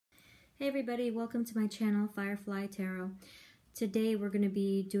Hey everybody, welcome to my channel, Firefly Tarot. Today we're going to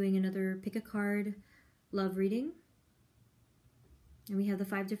be doing another pick a card love reading. And we have the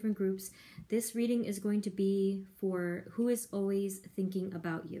 5 different groups. This reading is going to be for who is always thinking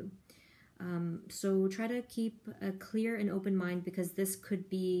about you. So try to keep a clear and open mind, because this could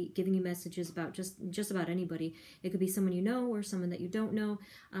be giving you messages about just about anybody. It could be someone you know or someone that you don't know.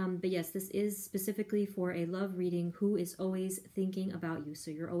 But yes, this is specifically for a love reading, who is always thinking about you.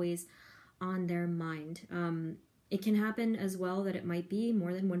 So you're always on their mind. It can happen as well that it might be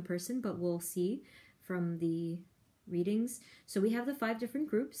more than one person, but we'll see from the readings. So we have the 5 different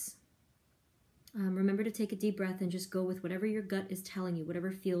groups. Remember to take a deep breath and just go with whatever your gut is telling you,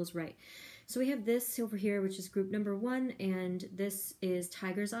 whatever feels right. So we have this over here, which is group number 1, and this is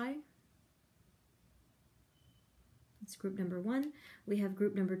Tiger's Eye. It's group number 1. We have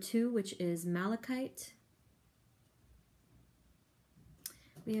group number 2, which is Malachite.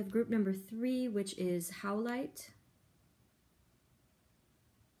 We have group number 3, which is Howlite.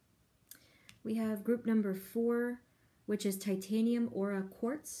 We have group number 4, which is Titanium or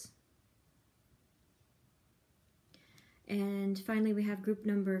Quartz. And finally, we have group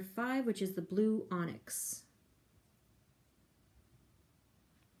number 5, which is the blue onyx.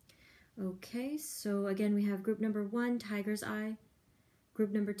 Okay, so again, we have group number 1, Tiger's Eye.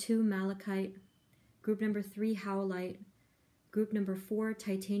 Group number 2, Malachite. Group number 3, Howlite. Group number 4,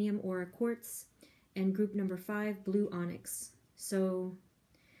 Titanium or Quartz. And group number 5, blue onyx. So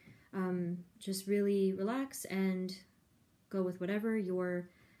just really relax and go with whatever your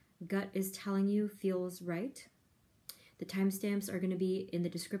gut is telling you feels right. The timestamps are going to be in the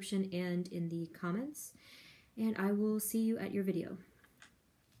description and in the comments. And I will see you at your video.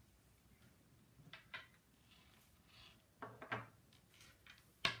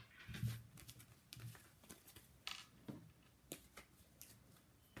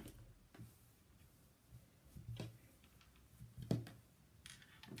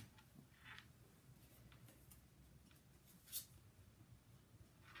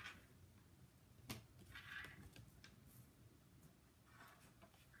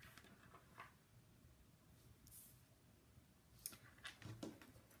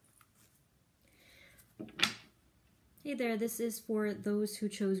 Hey there, this is for those who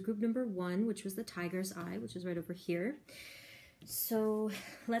chose group number 1, which was the Tiger's Eye, which is right over here. So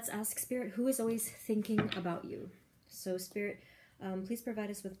let's ask Spirit, who is always thinking about you? So Spirit, please provide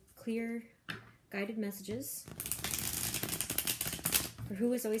us with clear, guided messages for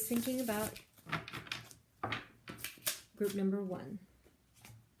who is always thinking about group number 1.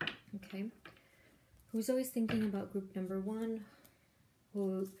 Okay, who's always thinking about group number 1?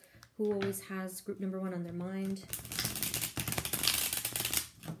 Who always has group number 1 on their mind?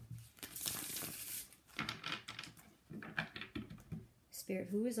 Spirit,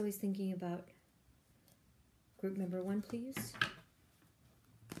 who is always thinking about group number 1, please?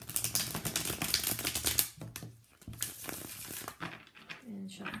 And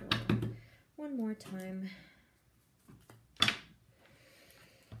shuffle one more time.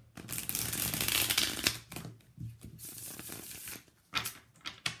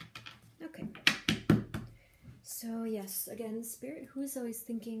 Okay. So yes, again, Spirit, who is always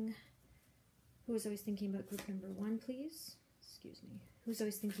thinking about group number 1, please? Excuse me. Who's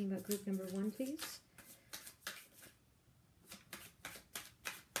always thinking about group number 1, please?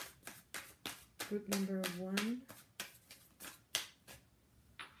 Group number 1.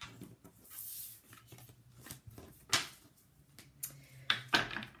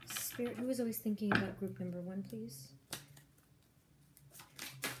 Spirit, who is always thinking about group number 1, please?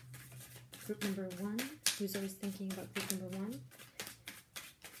 Group number 1. Who's always thinking about group number 1?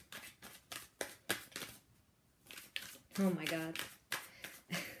 Oh my God.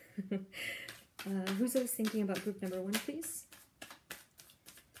 Who's always thinking about group number 1, please?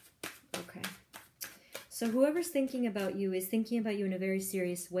 Okay. So whoever's thinking about you is thinking about you in a very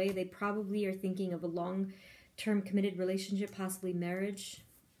serious way. They probably are thinking of a long-term committed relationship, possibly marriage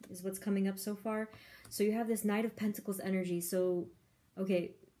is what's coming up so far. So you have this Knight of Pentacles energy. So,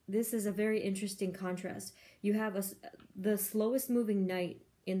 okay, this is a very interesting contrast. You have the slowest moving Knight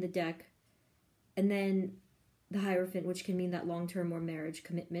in the deck, and then the Hierophant, which can mean that long-term or marriage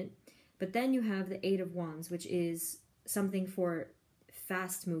commitment. But then you have the 8 of Wands, which is something for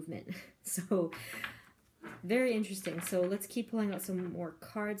fast movement. So very interesting. So let's keep pulling out some more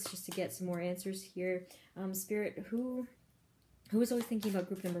cards just to get some more answers here. Spirit, who is always thinking about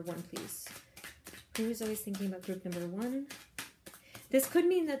group number 1, please? Who is always thinking about group number 1? This could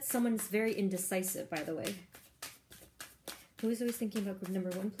mean that someone's very indecisive, by the way. Who is always thinking about group number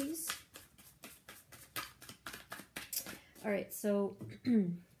 1, please? All right, so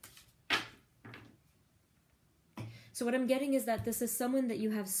So what I'm getting is that this is someone that you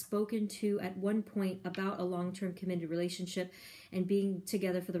have spoken to at one point about a long-term committed relationship and being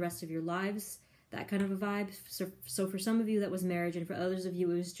together for the rest of your lives, that kind of a vibe. So for some of you that was marriage, and for others of you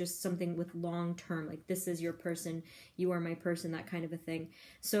it was just something with long-term, like this is your person, you are my person, that kind of a thing.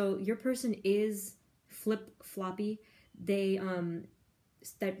 So your person is flip-floppy. They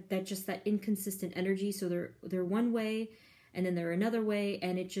that just that inconsistent energy. So they're one way and then they're another way,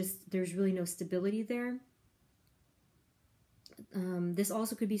 and it just, there's really no stability there. This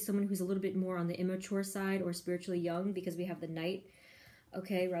also could be someone who's a little bit more on the immature side or spiritually young, because we have the Knight,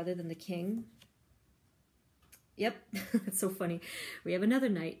 okay, rather than the King. Yep, that's so funny. We have another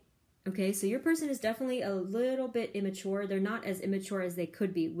Knight. Okay, so your person is definitely a little bit immature. They're not as immature as they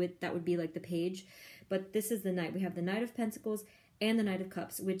could be. That would be like the Page. But this is the Knight. We have the Knight of Pentacles and the Knight of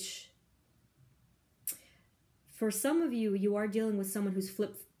Cups, which for some of you, you are dealing with someone who's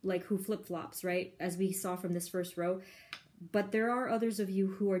who flip-flops, right? As we saw from this first row. But there are others of you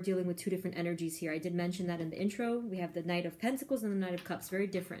who are dealing with two different energies here. I did mention that in the intro. We have the Knight of Pentacles and the Knight of Cups. Very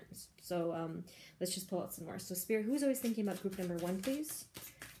different. So let's just pull out some more. So Spirit, who's always thinking about group number 1, please?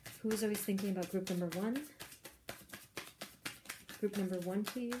 Who's always thinking about group number 1? Group number 1,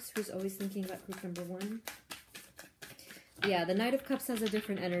 please. Who's always thinking about group number 1? Yeah, the Knight of Cups has a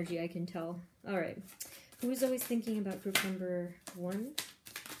different energy, I can tell. All right. Who's always thinking about group number 1?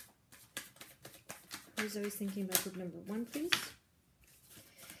 Who's always thinking about group number 1, please?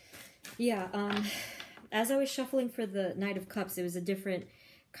 Yeah, as I was shuffling for the Knight of Cups, it was a different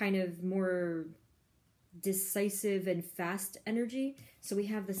kind of more decisive and fast energy. So we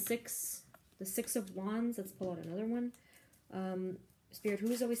have the Six of Wands. Let's pull out another one. Spirit,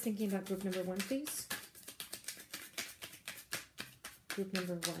 who's always thinking about group number 1, please? Group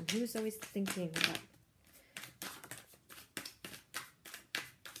number 1. Who's always thinking about?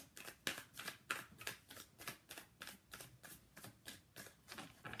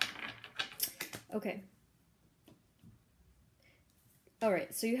 Okay. All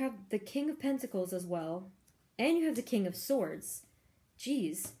right, so you have the King of Pentacles as well, and you have the King of Swords.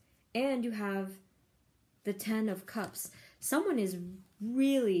 Jeez. And you have the Ten of Cups. Someone is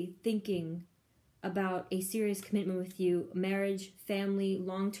really thinking about a serious commitment with you, marriage, family,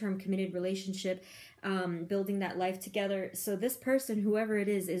 long-term committed relationship, building that life together. So this person, whoever it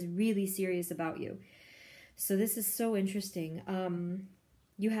is really serious about you. So this is so interesting.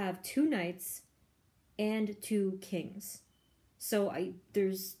 You have 2 Knights and 2 Kings. So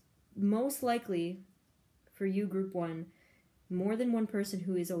there's most likely, for you, group 1, more than one person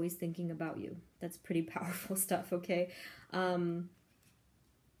who is always thinking about you. That's pretty powerful stuff, okay? I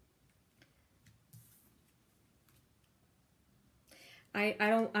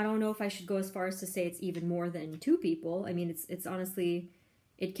don't know if I should go as far as to say it's even more than 2 people. I mean, it's honestly,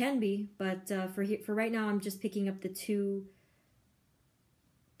 it can be, but for right now, I'm just picking up the two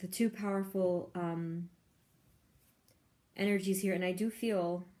powerful energies here, and I do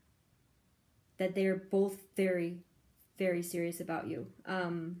feel that they are both very, very serious about you.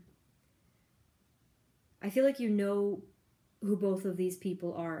 I feel like you know who both of these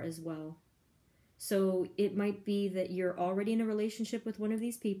people are as well. So it might be that you're already in a relationship with one of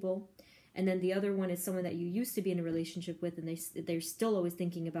these people, and then the other one is someone that you used to be in a relationship with, and they're still always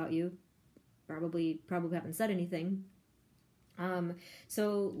thinking about you. Probably haven't said anything.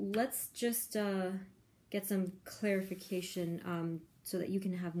 So let's just get some clarification so that you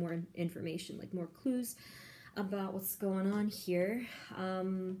can have more information, like more clues about what's going on here. Let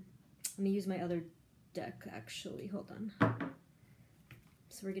me use my other deck, actually. Hold on.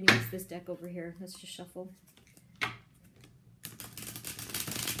 So we're going to use this deck over here. Let's just shuffle.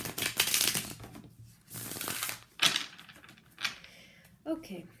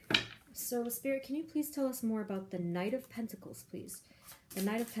 Okay. So, Spirit, can you please tell us more about the Knight of Pentacles, please? The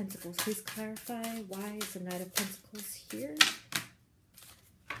Knight of Pentacles. Please clarify, why is the Knight of Pentacles here?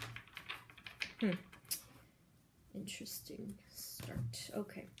 Interesting start.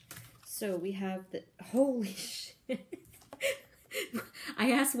 Okay. So we have the... Holy shit.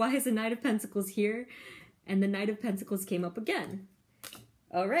 I asked, why is the Knight of Pentacles here? And the Knight of Pentacles came up again.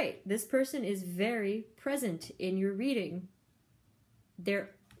 All right. This person is very present in your reading.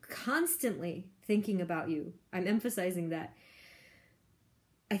 They're constantly thinking about you. I'm emphasizing that.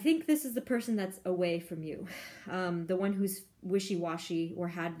 I think this is the person that's away from you. The one who's wishy-washy or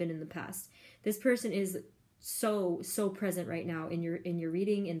had been in the past. This person is so present right now in your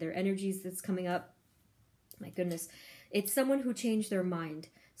reading, in their energies that's coming up. My goodness. It's someone who changed their mind.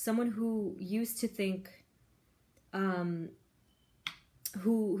 Someone who used to think, who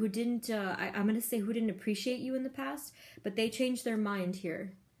didn't, I'm going to say who didn't appreciate you in the past, but they changed their mind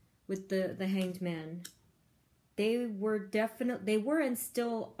here with the Hanged Man. they were and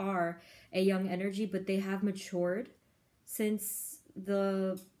still are a young energy, but they have matured since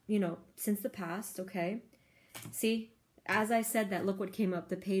since the past, okay? See, as I said that, look what came up,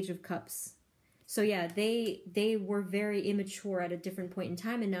 the Page of Cups. So yeah, they were very immature at a different point in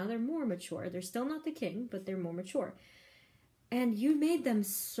time, and now they're more mature. They're still not the king, but they're more mature. And you made them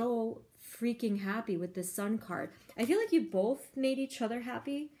so freaking happy with the Sun card. I feel like you both made each other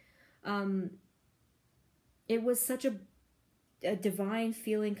happy. It was such a divine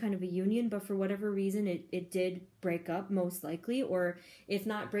feeling, kind of a union, but for whatever reason, it did break up, most likely, or if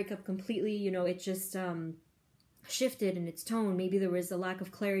not break up completely, it just shifted in its tone. Maybe there was a lack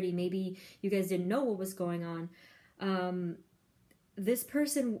of clarity. Maybe you guys didn't know what was going on. This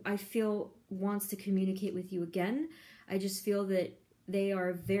person, I feel, wants to communicate with you again. I just feel that they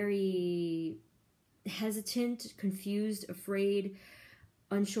are very hesitant, confused, afraid,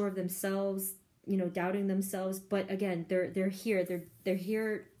 unsure of themselves, doubting themselves. But again, they're here. They're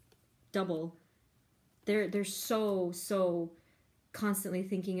here double. They're so constantly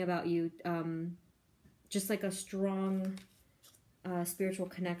thinking about you. Just like a strong spiritual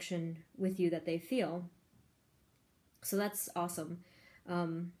connection with you that they feel. So that's awesome.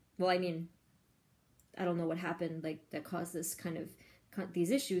 Well, I mean, I don't know what happened that caused this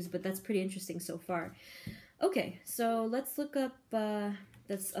these issues, but that's pretty interesting so far. Okay, so let's look up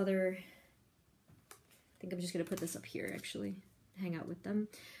that's other. I think I'm just gonna put this up here actually, hang out with them.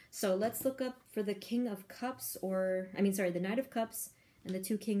 So let's look up for the King of Cups, the Knight of Cups, and the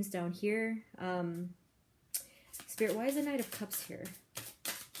two kings down here. Spirit, why is the Knight of Cups here?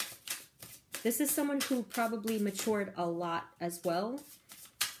 This is someone who probably matured a lot as well,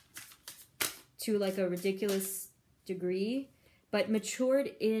 to like a ridiculous degree, but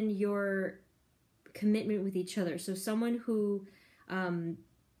matured in your commitment with each other. So someone who,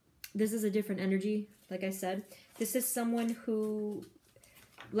 this is a different energy, like I said. This is someone who,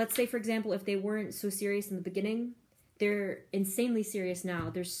 let's say for example, if they weren't so serious in the beginning, they're insanely serious now.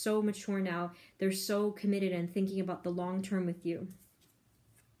 They're so mature now. They're so committed and thinking about the long term with you.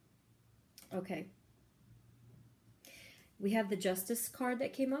 Okay. We have the Justice card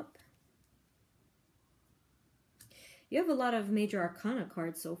that came up. You have a lot of major arcana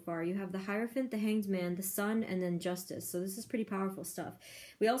cards so far. You have the Hierophant, the Hanged Man, the Sun, and then Justice. So this is pretty powerful stuff.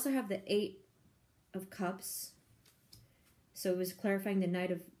 We also have the Eight of Cups. So it was clarifying the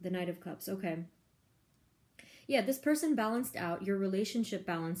Knight of Cups. Okay. Yeah, this person balanced out. Your relationship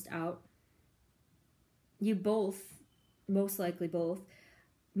balanced out. You both, most likely both,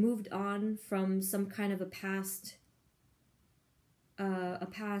 moved on from some kind of a past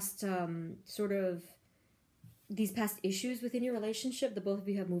sort of these past issues within your relationship. The both of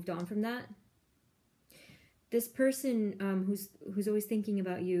you have moved on from that. This person who's always thinking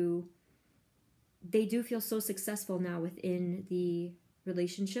about you, they do feel so successful now within the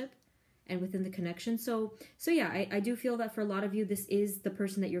relationship and within the connection. So yeah, I do feel that for a lot of you, this is the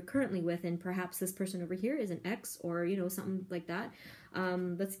person that you're currently with, and perhaps this person over here is an ex or, something like that.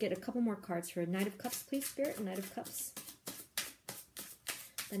 Let's get a couple more cards for Knight of Cups, please, Spirit. Knight of Cups.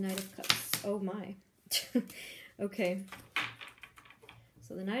 The Knight of Cups. Oh my. Okay.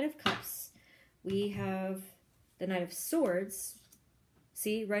 So the Knight of Cups. We have the Knight of Swords.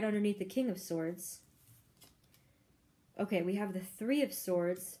 See, right underneath the King of Swords. Okay, we have the Three of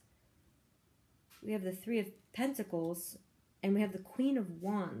Swords. We have the Three of Pentacles, and we have the Queen of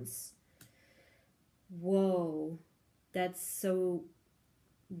Wands. Whoa, that's so,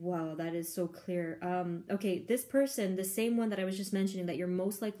 wow, that is so clear. Okay, this person, the same one that I was just mentioning that you're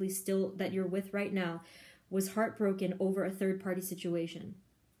most likely still, that you're with right now, was heartbroken over a third-party situation.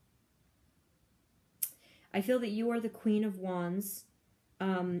 I feel that you are the Queen of Wands.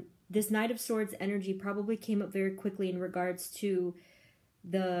 This Knight of Swords energy probably came up very quickly in regards to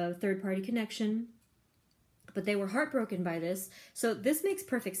the third-party connection, but they were heartbroken by this. So this makes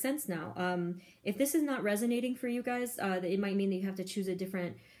perfect sense now. If this is not resonating for you guys, it might mean that you have to choose a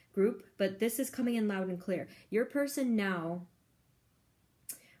different group, but this is coming in loud and clear. Your person now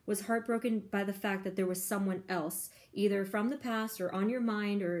was heartbroken by the fact that there was someone else, either from the past or on your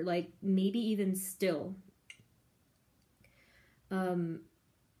mind, or like maybe even still.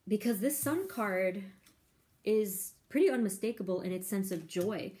 Because this Sun card is pretty unmistakable in its sense of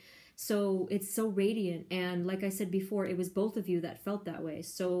joy. So it's so radiant, and like I said before, it was both of you that felt that way.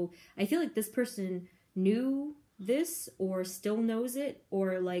 So I feel like this person knew this or still knows it,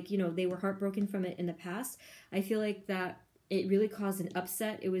 or like, they were heartbroken from it in the past. I feel like that it really caused an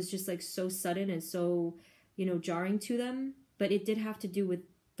upset. It was just like so sudden and so, jarring to them, but it did have to do with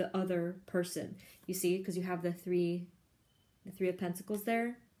the other person, you see, because you have the three of Pentacles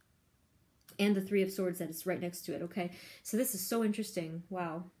there. And the Three of Swords that is right next to it, okay? So this is so interesting.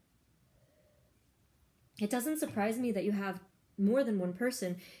 Wow. It doesn't surprise me that you have more than one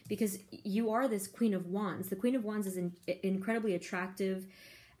person, because you are this Queen of Wands. The Queen of Wands is incredibly attractive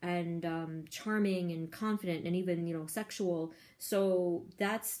and charming and confident and even, you know, sexual. So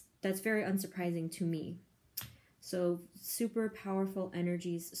that's very unsurprising to me. So super powerful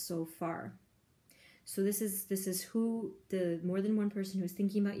energies so far. So this is who the more than one person who's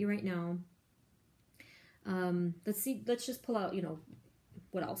thinking about you right now. Let's see. Let's just pull out, you know,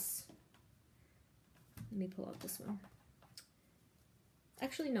 what else? Let me pull out this one.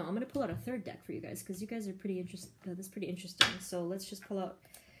 Actually, no, I'm going to pull out a third deck for you guys, because you guys are pretty interesting. That's pretty interesting. So let's just pull out.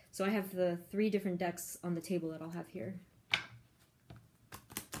 So I have the 3 different decks on the table that I'll have here.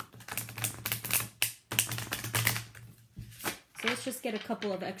 So let's just get a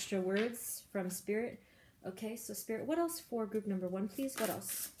couple of extra words from Spirit. Okay, so Spirit, what else for group number 1, please? What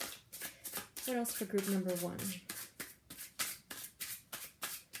else? What else for group number 1?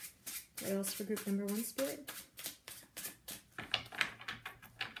 What else for group number 1, Spirit?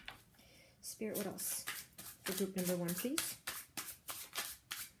 Spirit, what else for group number 1, please?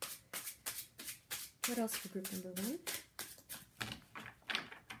 What else for group number 1?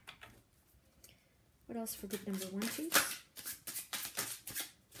 What else for group number 1, please?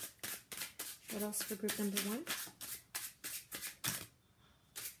 What else for group number 1?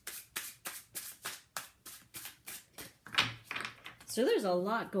 So there's a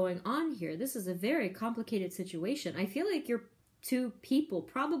lot going on here. This is a very complicated situation. I feel like your 2 people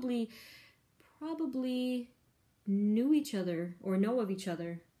probably knew each other or know of each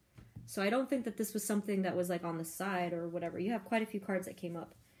other. So I don't think that this was something that was like on the side or whatever. You have quite a few cards that came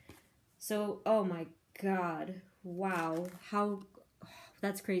up. So, oh my God. Wow.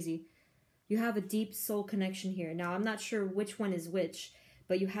 That's crazy. You have a deep soul connection here. Now, I'm not sure which one is which,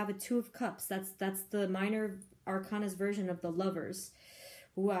 but you have a 2 of Cups. That's the minor arcana's version of the Lovers.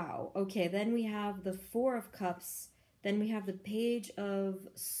 Wow. Okay, then we have the 4 of Cups. Then we have the Page of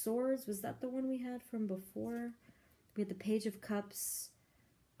Swords. Was that the one we had from before? We had the Page of Cups.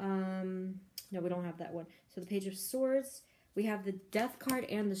 No, we don't have that one. So the Page of Swords. We have the Death card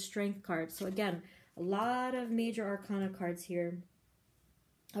and the Strength card. So again, a lot of major arcana cards here.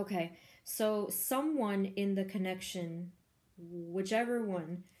 Okay, so someone in the connection, whichever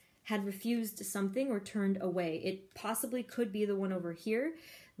one, had refused something or turned away. It possibly could be the one over here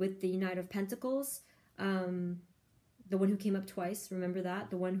with the Knight of Pentacles. The one who came up twice, remember that?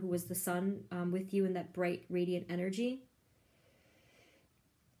 The one who was the sun with you in that bright, radiant energy.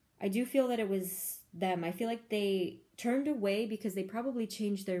 I do feel that it was them. I feel like they turned away because they probably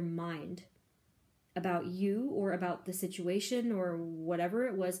changed their mind about you or about the situation or whatever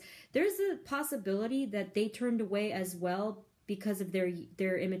it was. There's a possibility that they turned away as well because of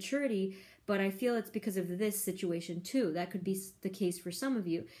their immaturity, but I feel it's because of this situation too. That could be the case for some of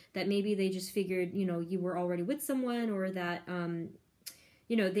you, that maybe they just figured, you know, you were already with someone, or that,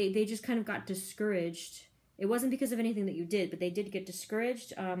 you know, they just kind of got discouraged. It wasn't because of anything that you did, but they did get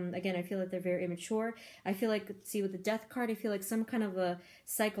discouraged. Again, I feel like they're very immature. I feel like, see, with the Death card, I feel like some kind of a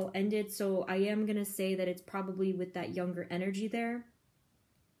cycle ended. So I am going to say that it's probably with that younger energy there.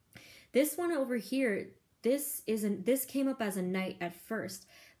 This one over here, this came up as a knight at first,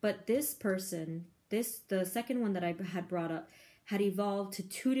 but this person, the second one that I had brought up, had evolved to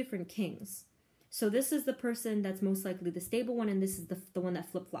 2 different kings. So this is the person that's most likely the stable one, and this is the one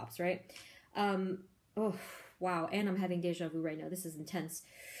that flip-flops, right? Oh, wow. And I'm having deja vu right now. This is intense.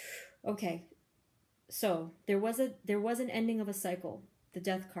 Okay. So there was an ending of a cycle, the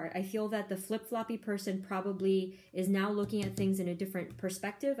Death card. I feel that the flip-floppy person probably is now looking at things in a different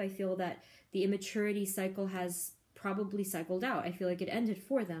perspective. I feel that the immaturity cycle has probably cycled out. I feel like it ended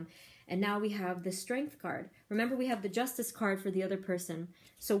for them. And now we have the Strength card. Remember, we have the Justice card for the other person.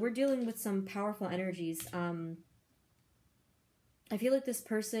 So we're dealing with some powerful energies. I feel like this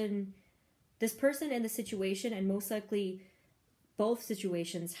person in the situation, and most likely both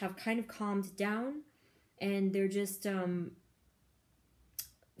situations, have kind of calmed down, and they're just,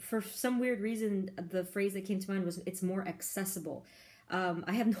 for some weird reason, the phrase that came to mind was, it's more accessible.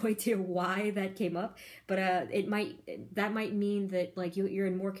 I have no idea why that came up, but that might mean that, like, you're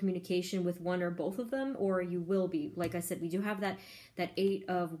in more communication with one or both of them, or you will be. Like I said, we do have that 8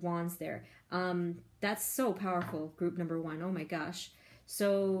 of Wands there. That's so powerful, group number 1. Oh my gosh.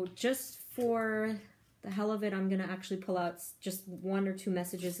 So just for the hell of it, I'm going to actually pull out just 1 or 2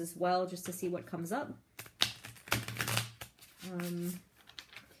 messages as well, just to see what comes up.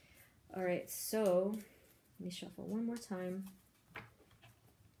 All right, so let me shuffle one more time.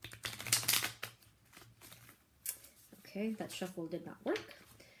 Okay, that shuffle did not work.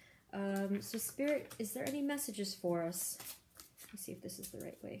 So Spirit, is there any messages for us? Let's see if this is the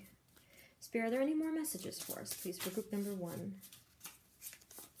right way. Spirit, are there any more messages for us, please, for group number 1?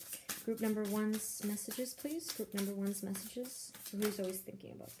 Group number 1's messages, please. Group number 1's messages. Who's always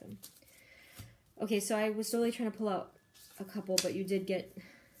thinking about them? Okay, so I was totally trying to pull out a couple, but you did get...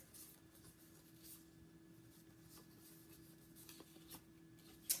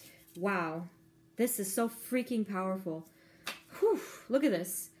 Wow. This is so freaking powerful. Whew, look at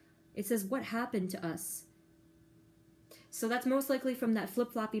this. It says, what happened to us? So that's most likely from that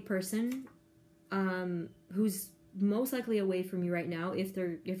flip-floppy person who's most likely away from you right now, if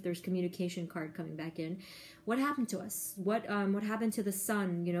there's communication card coming back in. What happened to us? What happened to the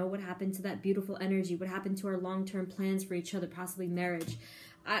sun? You know, what happened to that beautiful energy? What happened to our long-term plans for each other, possibly marriage?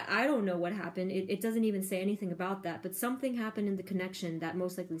 I don't know what happened. It doesn't even say anything about that, but something happened in the connection that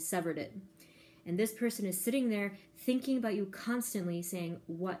most likely severed it. And this person is sitting there thinking about you constantly, saying,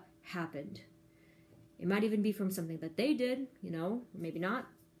 what happened? It might even be from something that they did, you know, or maybe not.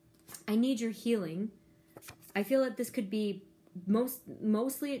 I need your healing. I feel that this could be,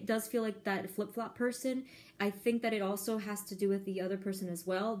 mostly it does feel like that flip-flop person. I think that it also has to do with the other person as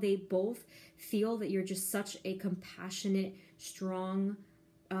well. They both feel that you're just such a compassionate, strong,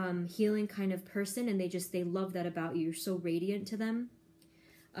 healing kind of person, and they love that about you. You're so radiant to them.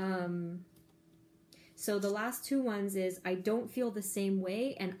 So the last two ones is, I don't feel the same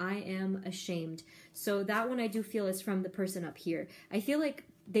way and I am ashamed. So that one I do feel is from the person up here. I feel like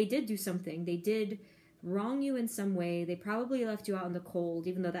they did do something. They did wrong you in some way. They probably left you out in the cold,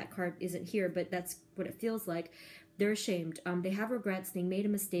 even though that card isn't here, but that's what it feels like. They're ashamed. They have regrets. They made a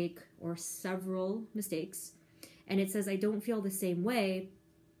mistake or several mistakes. And it says, I don't feel the same way.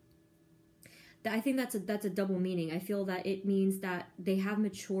 I think that's a double meaning. I feel that it means that they have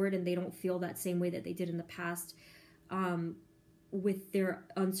matured and they don't feel that same way that they did in the past with their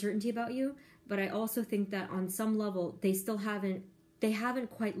uncertainty about you. But I also think that on some level, they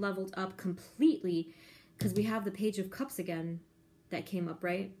haven't quite leveled up completely, because we have the Page of Cups again that came up,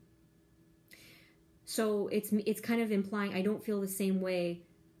 right? So it's kind of implying I don't feel the same way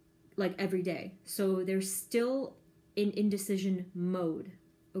like every day. So they're still in indecision mode.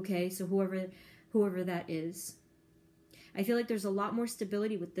 Okay, so whoever that is. I feel like there's a lot more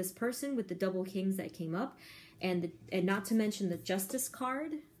stability with this person, with the double kings that came up, and not to mention the Justice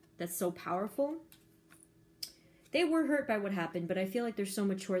card that's so powerful. They were hurt by what happened, but I feel like they're so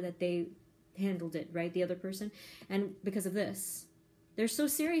mature that they handled it, right? The other person. And because of this, they're so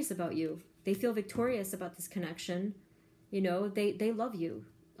serious about you. They feel victorious about this connection. You know, they love you.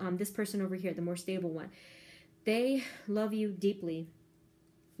 This person over here, the more stable one, they love you deeply.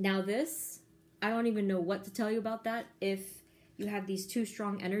 Now this, I don't even know what to tell you about that. If you have these two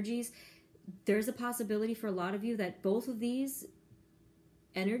strong energies, there's a possibility for a lot of you that both of these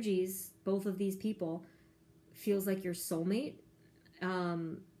energies, both of these people, feels like your soulmate.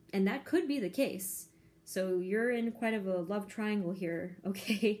 And that could be the case. So you're in quite of a love triangle here,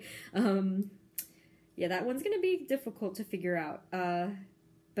 okay? Yeah, that one's going to be difficult to figure out.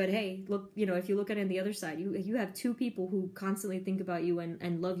 But hey, look, you know, if you look at it on the other side, you have two people who constantly think about you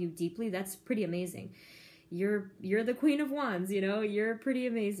and love you deeply. That's pretty amazing. You're the Queen of Wands, you know, you're pretty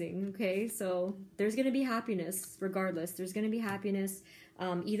amazing, okay? So there's going to be happiness regardless. There's going to be happiness.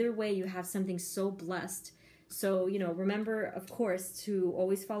 Either way, you have something so blessed. So, you know, remember, of course, to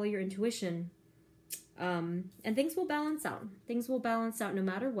always follow your intuition. And things will balance out. Things will balance out no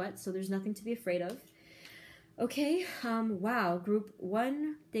matter what, so there's nothing to be afraid of. Okay, wow, group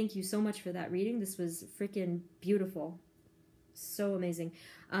 1, thank you so much for that reading. This was freaking beautiful. So amazing.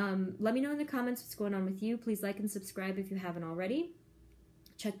 Let me know in the comments what's going on with you. Please like and subscribe if you haven't already.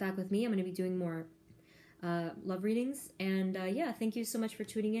 Check back with me. I'm going to be doing more love readings. And yeah, thank you so much for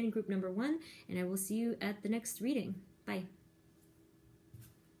tuning in group number 1, and I will see you at the next reading. Bye.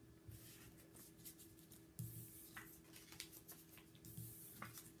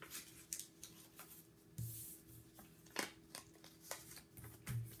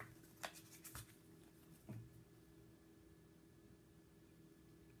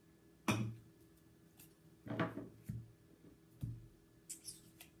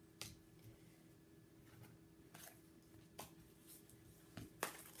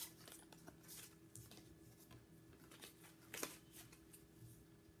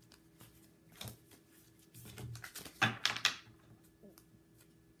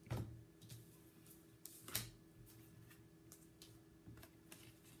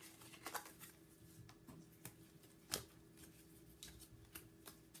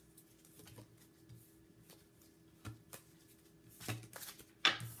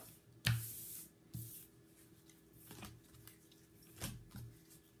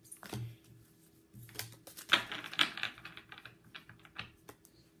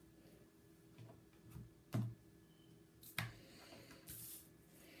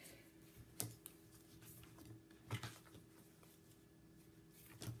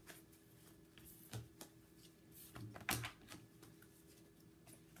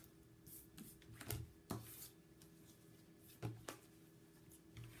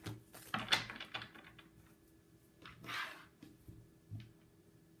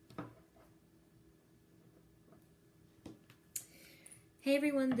 Hey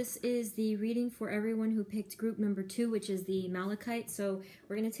everyone, this is the reading for everyone who picked group number 2, which is the malachite. So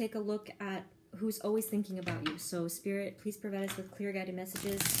we're going to take a look at who's always thinking about you. So Spirit, please provide us with clear guided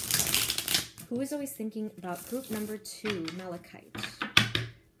messages. Who is always thinking about group number 2, malachite?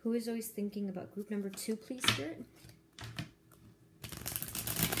 Who is always thinking about group number 2, please, Spirit?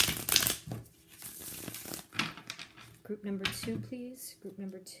 Group number 2, please. Group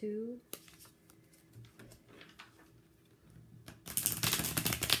number 2.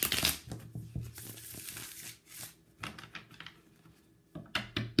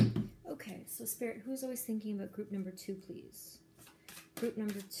 Okay, so Spirit, who's always thinking about group number 2, please? Group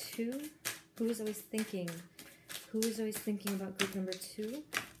number 2. Who is always thinking? Who is always thinking about group number 2?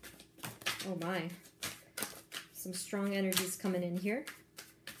 Oh my. Some strong energies coming in here.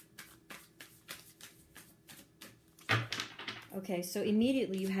 Okay, so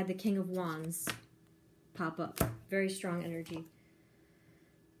immediately you had the King of Wands pop up. Very strong energy.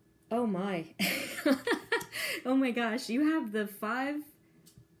 Oh my. Oh my gosh, you have the 5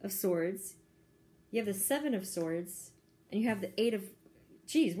 of Swords, you have the 7 of Swords, and you have the 8 of...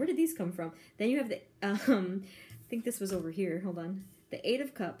 Geez, where did these come from? Then you have the... I think this was over here. Hold on. The 8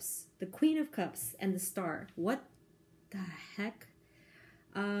 of Cups, the Queen of Cups, and the Star. What the heck?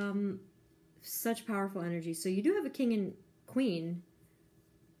 Such powerful energy. So you do have a King and Queen,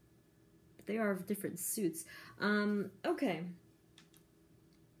 but they are of different suits. Okay.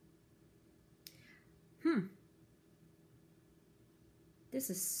 This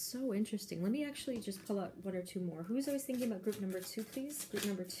is so interesting. Let me actually just pull out 1 or 2 more. Who's always thinking about group number 2, please? Group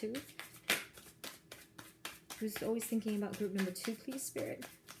number 2. Who's always thinking about group number 2, please, Spirit?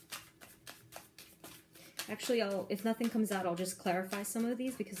 Actually, if nothing comes out, I'll just clarify some of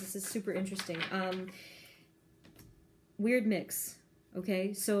these because this is super interesting. Weird mix.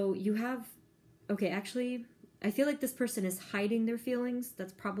 Okay, so you have... Okay, actually, I feel like this person is hiding their feelings.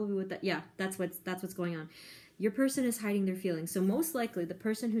 That's probably what that... Yeah, that's what's going on. Your person is hiding their feelings. So most likely, the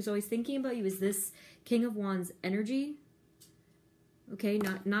person who's always thinking about you is this King of Wands energy. Okay,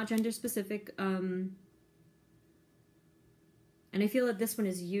 not gender specific. And I feel that this one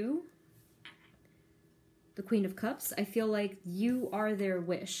is you. The Queen of Cups. I feel like you are their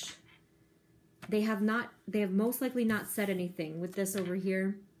wish. They have most likely not said anything with this over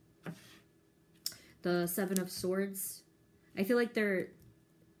here. The 7 of Swords. I feel like they're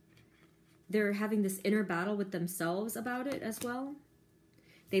having this inner battle with themselves about it as well.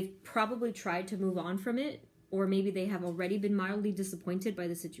 They've probably tried to move on from it, or maybe they have already been mildly disappointed by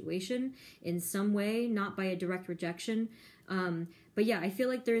the situation in some way, not by a direct rejection. But yeah, I feel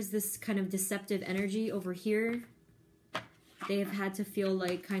like there's this kind of deceptive energy over here. They have had to feel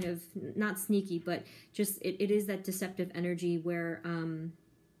like kind of, not sneaky, but just it is that deceptive energy where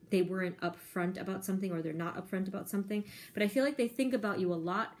they weren't upfront about something, or they're not upfront about something. But I feel like they think about you a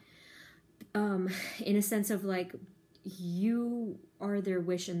lot. In a sense of like, you are their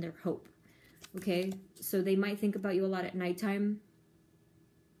wish and their hope. Okay, so they might think about you a lot at nighttime.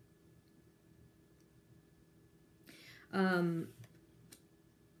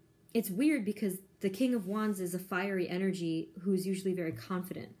 It's weird because the King of Wands is a fiery energy who's usually very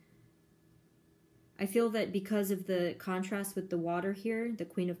confident. I feel that because of the contrast with the water here, the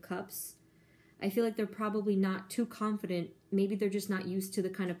Queen of Cups, I feel like they're probably not too confident. Maybe they're just not used to the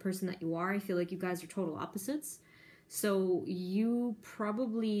kind of person that you are. I feel like you guys are total opposites. So you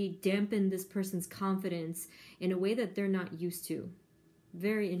probably dampen this person's confidence in a way that they're not used to.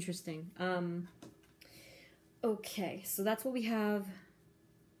 Very interesting. Okay, so that's what we have.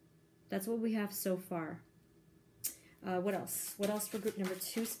 That's what we have so far. What else? What else for group number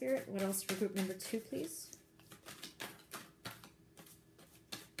 2, Spirit? What else for group number 2, please?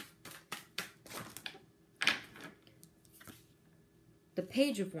 The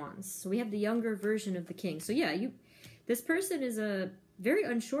Page of Wands. So we have the younger version of the King. So yeah, this person is very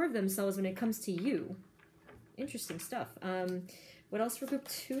unsure of themselves when it comes to you. Interesting stuff. What else for group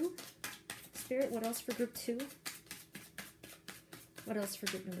 2? Spirit, what else for group 2? What else for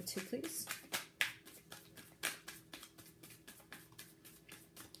group number 2, please?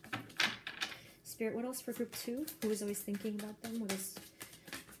 Spirit, what else for group 2? Who is always thinking about them? What is...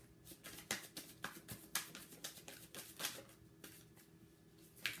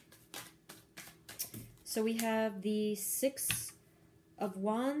 So we have the 6 of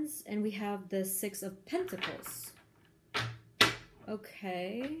Wands, and we have the 6 of Pentacles.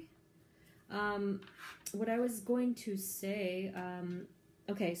 Okay. What I was going to say,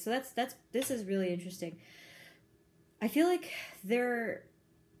 okay, so this is really interesting. I feel like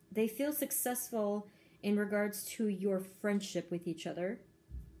they feel successful in regards to your friendship with each other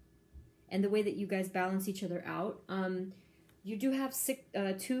and the way that you guys balance each other out. You do have 2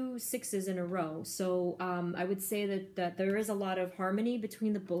 6s in a row. So I would say that there is a lot of harmony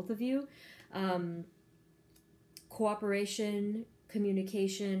between the both of you. Cooperation,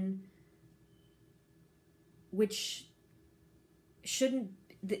 communication, which shouldn't,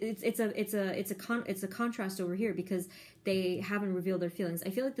 it's a contrast over here because they haven't revealed their feelings.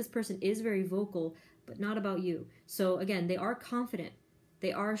 I feel like this person is very vocal, but not about you. So again, they are confident.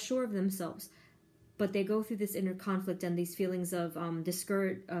 They are sure of themselves. But they go through this inner conflict and these feelings of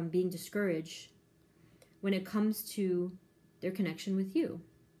being discouraged when it comes to their connection with you.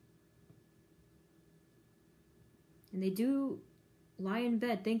 And they do lie in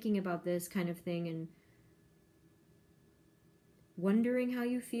bed thinking about this kind of thing and wondering how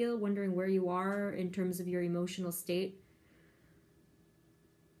you feel, wondering where you are in terms of your emotional state.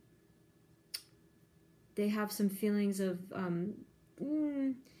 They have some feelings of...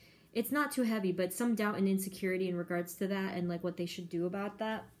 it's not too heavy, but some doubt and insecurity in regards to that and like what they should do about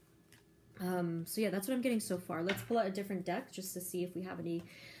that. So yeah, that's what I'm getting so far. Let's pull out a different deck just to see if we have any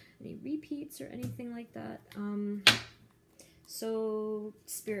repeats or anything like that. So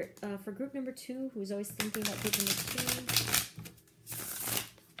Spirit, for group number 2, who's always thinking about group number 2.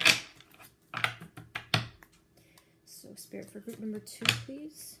 So Spirit, for group number 2,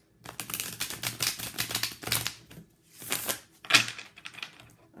 please.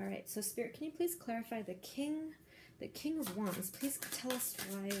 All right, so Spirit, can you please clarify the King of Wands? Please tell us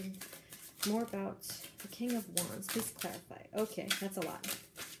more about the King of Wands. Please clarify. Okay, that's a lot.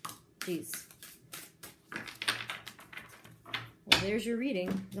 Jeez. Well, there's your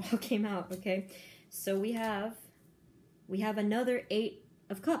reading. It all came out, okay? So we have another 8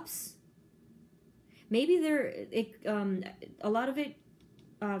 of Cups. Maybe a lot of it,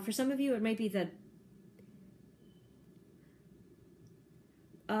 for some of you, it might be that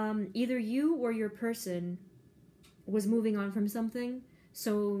either you or your person was moving on from something,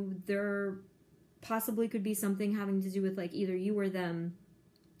 so there possibly could be something having to do with like either you or them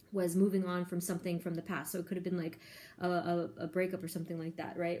was moving on from something from the past. So it could have been like a breakup or something like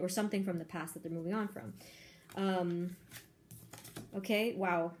that, right? Or something from the past that they're moving on from. Okay,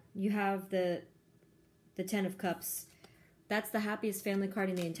 wow. You have the 10 of Cups. That's the happiest family card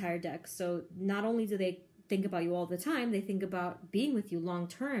in the entire deck. So not only do they think about you all the time, they think about being with you long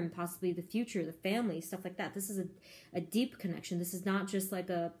term, possibly the future, the family, stuff like that. This is a deep connection. This is not just like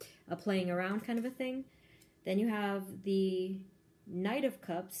a playing around kind of a thing. Then you have the Knight of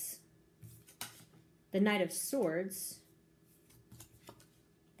Cups, the Knight of Swords,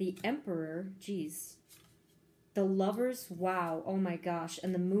 the Emperor, geez, the Lovers, wow, oh my gosh,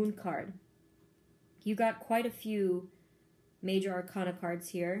 and the Moon card. You got quite a few major arcana cards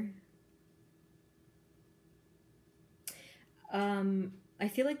here. I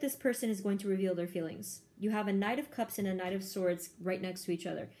feel like this person is going to reveal their feelings. You have a Knight of Cups and a Knight of Swords right next to each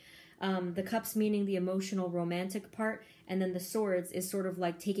other. The Cups meaning the emotional, romantic part, and then the Swords is sort of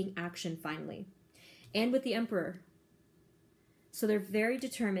like taking action finally. And with the Emperor. So they're very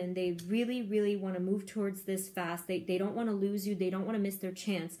determined. They really, really want to move towards this fast. They don't want to lose you. They don't want to miss their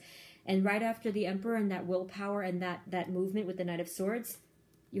chance. And right after the Emperor and that willpower and that movement with the Knight of Swords,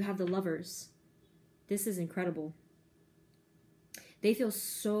 you have the Lovers. This is incredible. They feel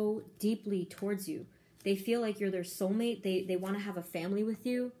so deeply towards you. They feel like you're their soulmate. They want to have a family with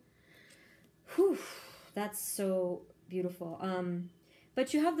you. Whew, that's so beautiful.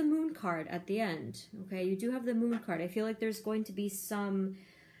 But you have the Moon card at the end. Okay, you do have the Moon card. I feel like there's going to be some,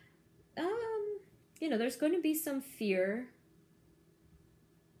 there's going to be some fear.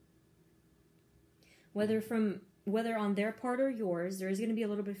 Whether on their part or yours, there is going to be a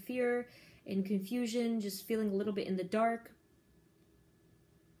little bit of fear and confusion, just feeling a little bit in the dark.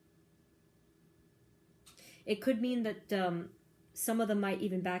 It could mean that some of them might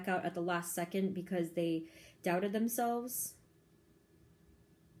even back out at the last second because they doubted themselves.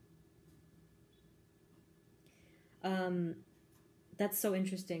 That's so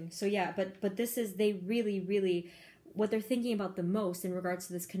interesting. So yeah, but this is, they really, really, what they're thinking about the most in regards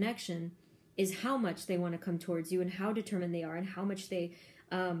to this connection is how much they want to come towards you and how determined they are and how much they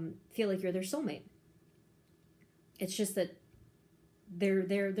feel like you're their soulmate. It's just that they're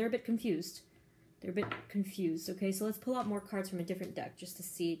a bit confused. They're a bit confused. Okay, so let's pull out more cards from a different deck just to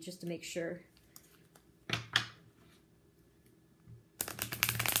see, just to make sure.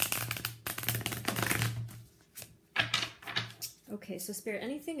 Okay, so Spirit,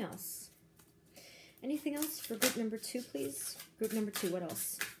 anything else? Anything else for group number 2, please? Group number 2, what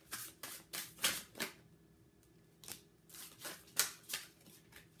else?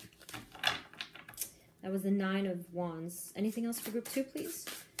 That was the 9 of Wands. Anything else for group 2, please?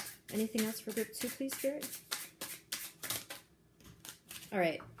 Anything else for group 2, please, Spirit? All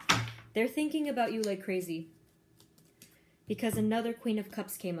right. They're thinking about you like crazy because another Queen of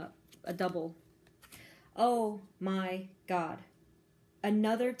Cups came up, a double. Oh my God.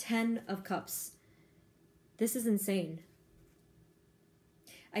 Another 10 of Cups. This is insane.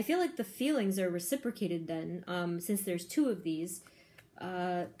 I feel like the feelings are reciprocated then, since there's 2 of these.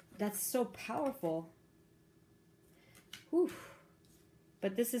 That's so powerful. Whew.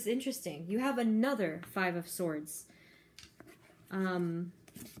 But this is interesting. You have another 5 of Swords.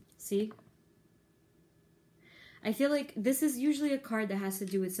 See? I feel like this is usually a card that has to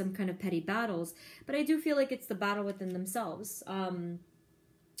do with some kind of petty battles, but I do feel like it's the battle within themselves.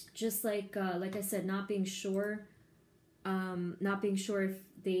 Just like I said, not being sure if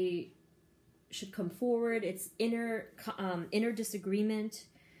they should come forward. It's inner disagreement.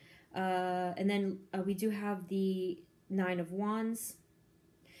 And then we do have the 9 of Wands.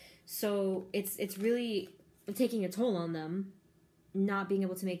 So it's really taking a toll on them, not being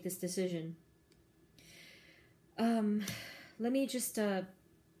able to make this decision. Let me just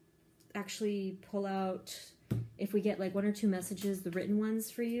actually pull out, if we get like 1 or 2 messages, the written ones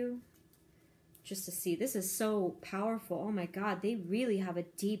for you, just to see. This is so powerful. Oh my God, they really have a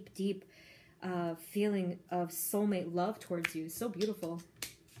deep feeling of soulmate love towards you. So beautiful.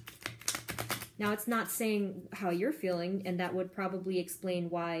 Now, it's not saying how you're feeling, and that would probably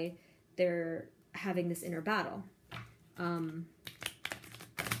explain why they're having this inner battle.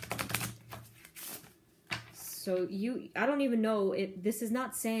 So I don't even know if this is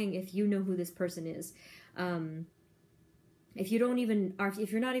not saying if you know who this person is. If you don't even, or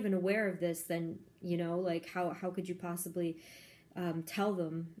if you're not even aware of this, then, you know, like how could you possibly tell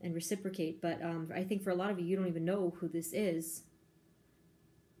them and reciprocate? But I think for a lot of you, you don't even know who this is.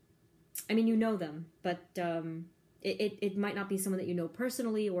 I mean, you know them, but it might not be someone that you know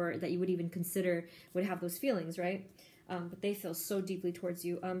personally or that you would even consider would have those feelings, right? But they feel so deeply towards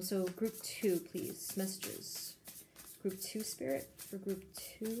you. So group 2, please, messages. Group 2, Spirit, for group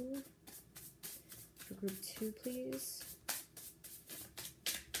 2. For group 2, please.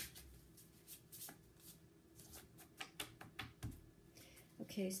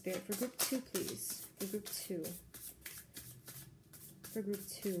 Okay, Spirit, for group 2, please. For group 2. For group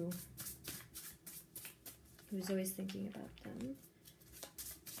 2. Who's always thinking about them?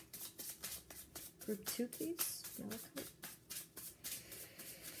 Group 2, please. Malachite.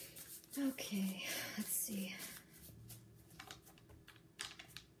 Okay, let's see.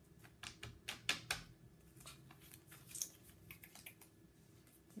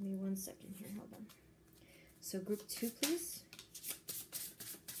 Give me 1 second here, hold on. So group 2, please.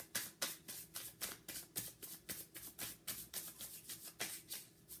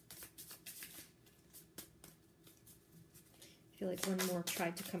 I feel like one more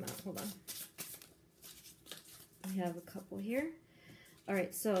tried to come out. Hold on. We have a couple here. All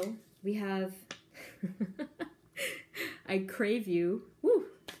right, so we have I crave you. Woo!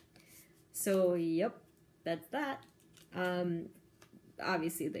 So, yep, that's that.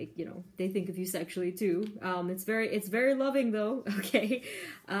 Obviously, they think of you sexually too. It's very loving though. Okay.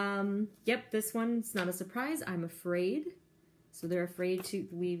 Yep, this one's not a surprise. I'm afraid. So they're afraid to.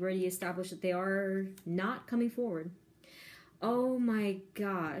 We've already established that they are not coming forward. Oh my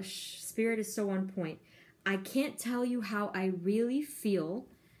gosh, Spirit is so on point. I can't tell you how I really feel.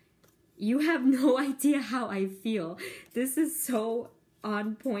 You have no idea how I feel. This is so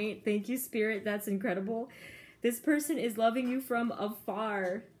on point. Thank you, Spirit. That's incredible. This person is loving you from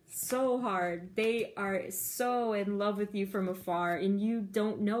afar so hard. They are so in love with you from afar, and you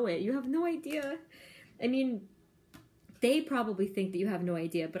don't know it. You have no idea. I mean, they probably think that you have no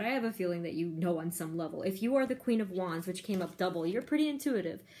idea, but I have a feeling that you know on some level. If you are the Queen of Wands, which came up double, you're pretty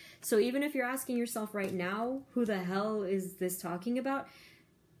intuitive. So even if you're asking yourself right now, who the hell is this talking about?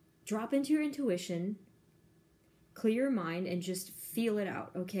 Drop into your intuition, clear your mind, and just feel it out,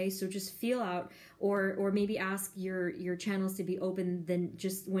 okay? So just feel out, or maybe ask your channels to be open then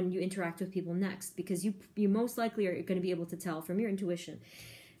just when you interact with people next, because you most likely are going to be able to tell from your intuition.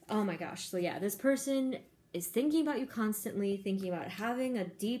 Oh my gosh. So yeah, this person is thinking about you constantly, thinking about having a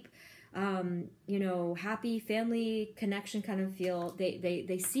deep, happy family connection kind of feel.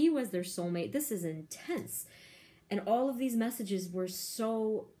 They see you as their soulmate. This is intense. And all of these messages were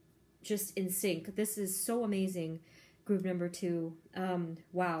so just in sync. This is so amazing. Group number 2.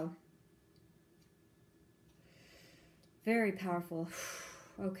 Wow. Very powerful.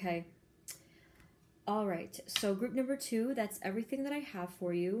 Okay. All right. So group number 2, that's everything that I have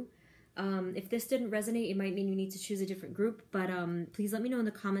for you. If this didn't resonate, it might mean you need to choose a different group, but please let me know in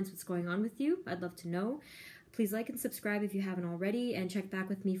the comments what's going on with you. I'd love to know. Please like and subscribe if you haven't already, and check back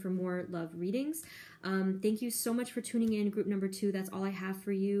with me for more love readings. Thank you so much for tuning in, group number 2. That's all I have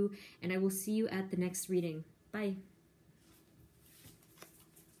for you, and I will see you at the next reading. Bye.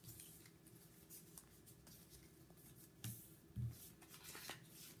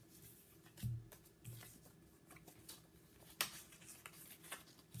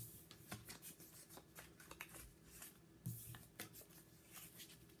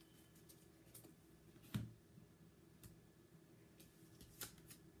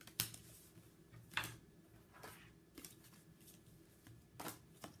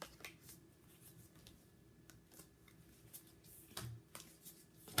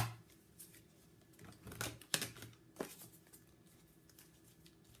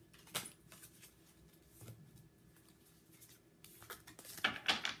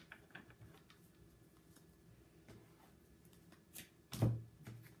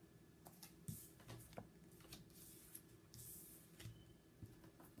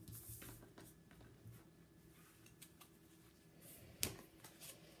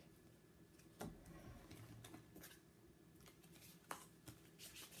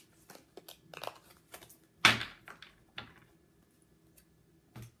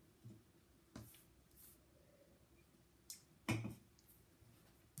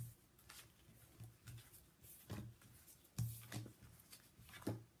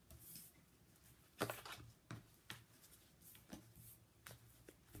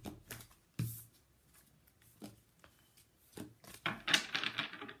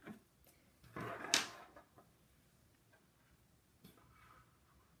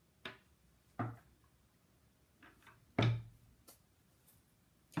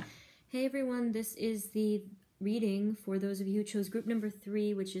 Hey everyone, this is the reading for those of you who chose group number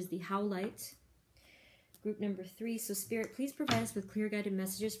 3, which is the howlite. Group number 3. So Spirit, please provide us with clear guided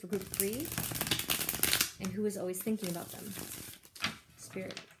messages for group 3 and who is always thinking about them.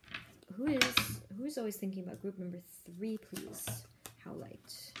 Spirit, who is always thinking about group number 3, please?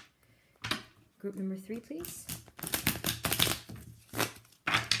 Howlite. Group number 3, please.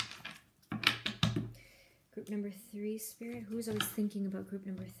 Group number 3, Spirit. Who is always thinking about group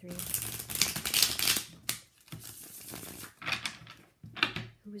number 3?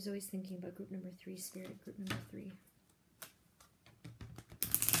 Who is always thinking about group number 3, Spirit? Group number 3.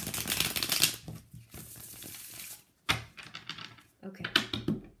 Okay.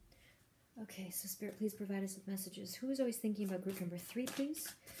 Okay, so Spirit, please provide us with messages. Who is always thinking about group number 3, please?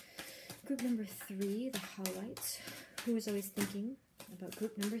 Group number 3, the howlite. Who is always thinking about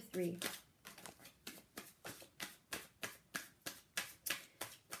group number 3?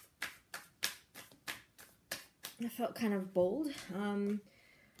 I felt kind of bold.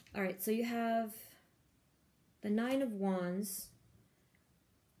 All right, so you have the 9 of Wands.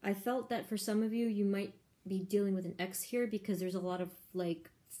 I felt that for some of you, you might be dealing with an ex here because there's a lot of, like,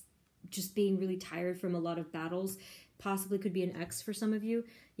 just being really tired from a lot of battles. Possibly could be an ex for some of you.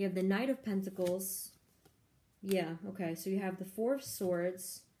 You have the Knight of Pentacles. Yeah, okay, so you have the 4 of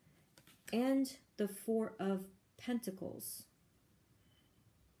Swords and the 4 of Pentacles.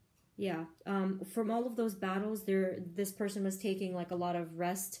 Yeah, from all of those battles, this person was taking like a lot of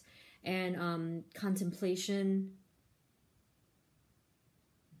rest and contemplation.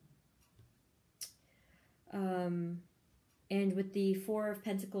 And with the 4 of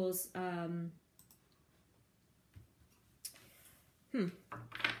Pentacles,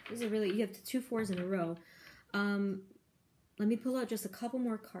 these are really, you have 2 4s in a row. Let me pull out just a couple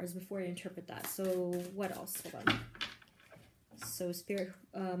more cards before I interpret that. So what else? Hold on. So Spirit,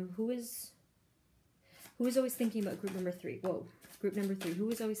 who is always thinking about group number 3? Whoa, group number 3. Who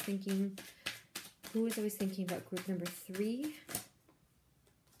is always thinking about group number 3?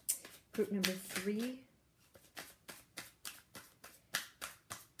 Group number 3.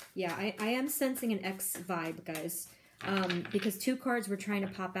 Yeah, I am sensing an X vibe, guys. Because 2 cards were trying to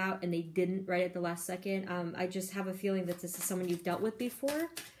pop out and they didn't right at the last second. I just have a feeling that this is someone you've dealt with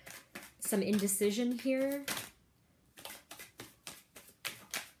before. Some indecision here.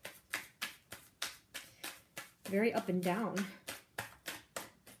 Very up and down.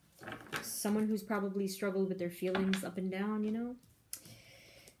 Someone who's probably struggled with their feelings up and down, you know?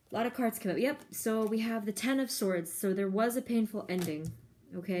 A lot of cards come up. Yep, so we have the 10 of Swords. So there was a painful ending.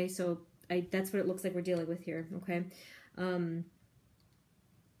 Okay, so that's what it looks like we're dealing with here, okay? An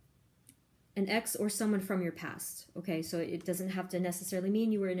ex or someone from your past, okay? So it doesn't have to necessarily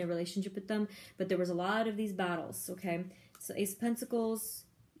mean you were in a relationship with them, but there was a lot of these battles, okay? So Ace of Pentacles,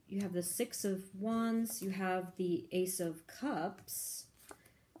 you have the 6 of Wands, you have the Ace of Cups,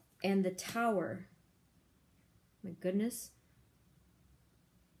 and the Tower. My goodness.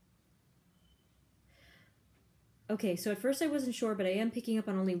 Okay, so at first I wasn't sure, but I am picking up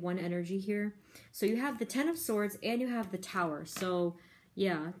on only one energy here. So you have the Ten of Swords and you have the Tower. So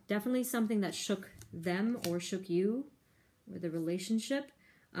yeah, definitely something that shook them or shook you or the relationship.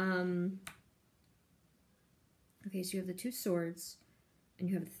 Okay, so you have the Two Swords and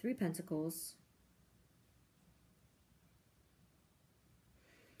you have the Three Pentacles.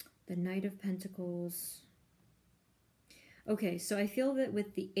 The Knight of Pentacles. Okay, so I feel that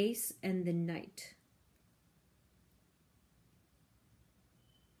with the Ace and the Knight,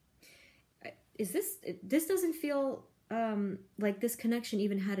 this doesn't feel like this connection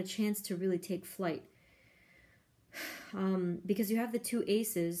even had a chance to really take flight. Because you have the two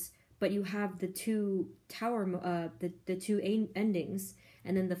aces, but you have the two tower, the two endings,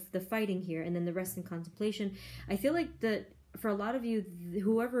 and then the fighting here, and then the rest in contemplation. I feel like that for a lot of you,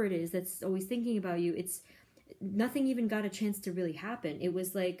 whoever it is that's always thinking about you, it's nothing even got a chance to really happen. It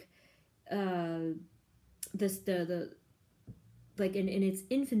was like like in its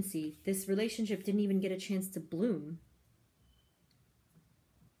infancy, this relationship didn't even get a chance to bloom.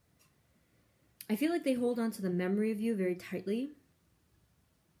 I feel like they hold on to the memory of you very tightly.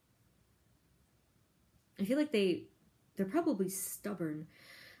 I feel like they're probably stubborn,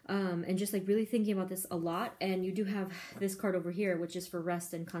 and just like really thinking about this a lot. And you do have this card over here, which is for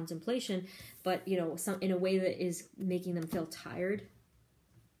rest and contemplation, but you know, some in a way that is making them feel tired.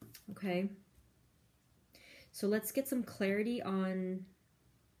 Okay. So let's get some clarity on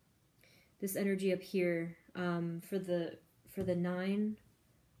this energy up here, for the Nine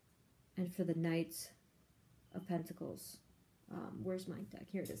and for the Knight of Pentacles. Where's my deck?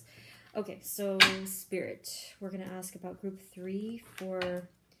 Here it is. Okay, so Spirit, we're going to ask about group 3 for, let's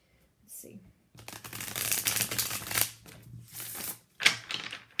see.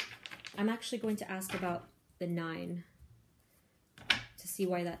 I'm actually going to ask about the 9 to see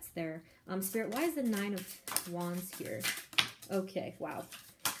why that's there. Spirit, why is the 9 of Wands here? Okay, wow.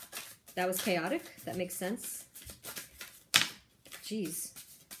 That was chaotic. That makes sense. Jeez.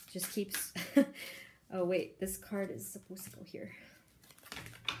 Just keeps... Oh, wait. This card is supposed to go here.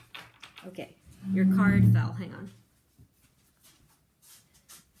 Okay. Your card fell. Hang on.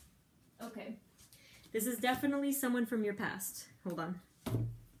 Okay. This is definitely someone from your past. Hold on.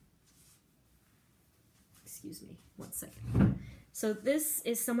 Excuse me. 1 second. So this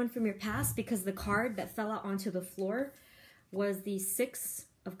is someone from your past because the card that fell out onto the floor was the 6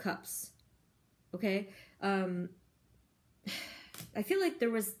 of Cups. Okay? I feel like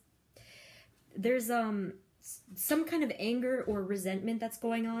there's some kind of anger or resentment that's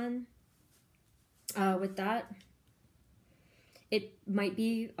going on with that. It might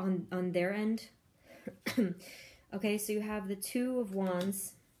be on their end. Okay, so you have the 2 of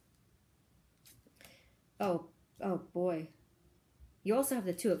Wands. Oh boy. You also have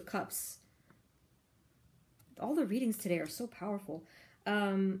the 2 of Cups. All the readings today are so powerful.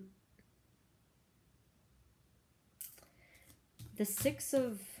 The 6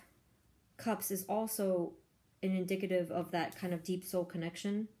 of Cups is also an indicative of that kind of deep soul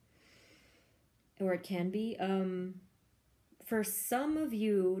connection. Or it can be. For some of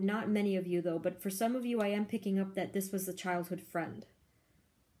you, not many of you though, but for some of you, I am picking up that this was a childhood friend.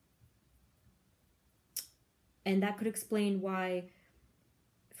 And that could explain why...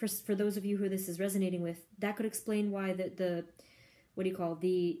 For those of you who this is resonating with, that could explain why the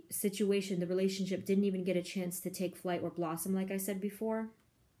situation, the relationship didn't even get a chance to take flight or blossom, like I said before.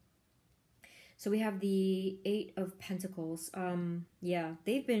 So we have the 8 of Pentacles. Yeah,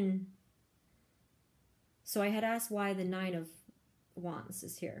 they've been... So I had asked why the 9 of Wands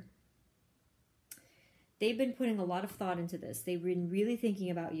is here. They've been putting a lot of thought into this. They've been really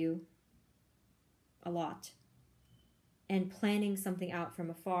thinking about you a lot. And planning something out from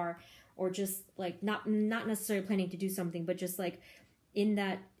afar, or just like not necessarily planning to do something, but just like in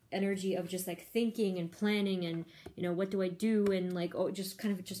that energy of just like thinking and planning and, you know, what do I do, and like just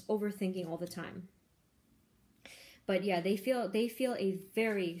kind of just overthinking all the time. But yeah, they feel a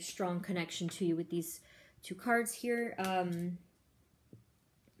very strong connection to you with these 2 cards here.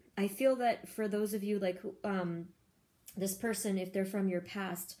 I feel that for those of you like this person, if they're from your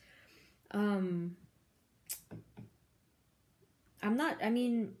past,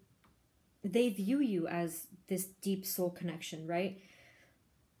 they view you as this deep soul connection, right?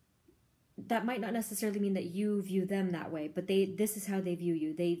 That might not necessarily mean that you view them that way, but this is how they view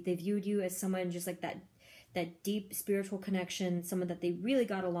you. They viewed you as someone just like that deep spiritual connection, someone that they really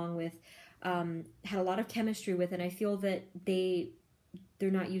got along with, had a lot of chemistry with, and I feel that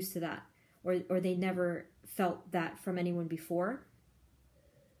they're not used to that, or they never felt that from anyone before.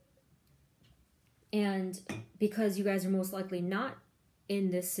 And because you guys are most likely not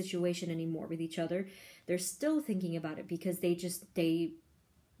in this situation anymore with each other. They're still thinking about it because they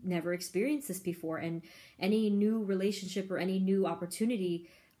never experienced this before, and any new relationship or any new opportunity,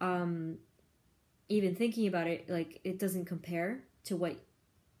 even thinking about it, like, it doesn't compare to what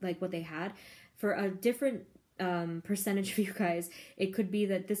they had. For a different percentage of you guys, it could be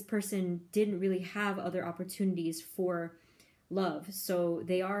that this person didn't really have other opportunities for love, so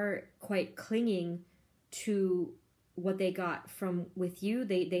they are quite clinging to what they got from with you.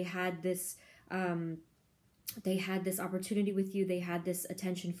 They had this opportunity with you, they had this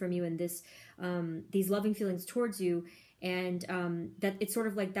attention from you, and this these loving feelings towards you, and that it's sort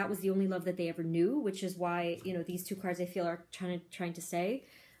of like that was the only love that they ever knew, which is why, you know, these two cards I feel are trying to say,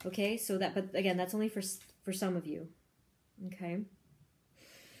 okay, so that, but again, that's only for some of you, okay.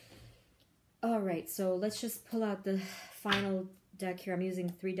 All right, so let's just pull out the final deck here. I'm using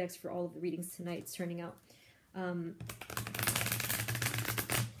 3 decks for all of the readings tonight. It's turning out.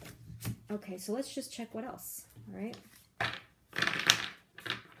 Okay, so let's just check what else. All right.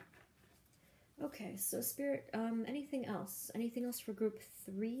 Okay, so Spirit, anything else? Anything else for group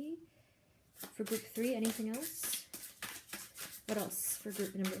 3? For group 3, anything else? What else for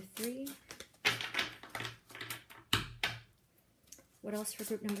group number 3? What else for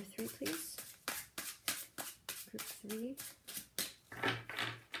group number 3, please? Group 3.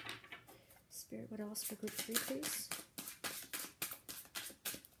 Spirit, what else for group 3, please?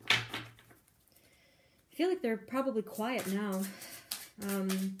 I feel like they're probably quiet now.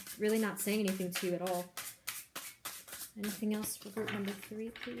 Really not saying anything to you at all. Anything else for group number 3,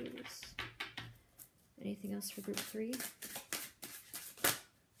 please? Anything else for group 3?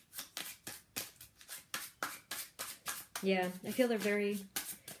 Yeah, I feel they're very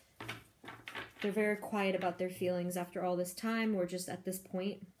quiet about their feelings after all this time, or just at this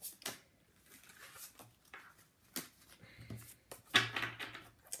point.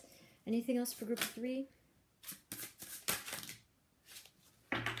 Anything else for group 3?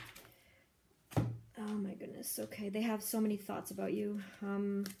 Oh my goodness. Okay, they have so many thoughts about you.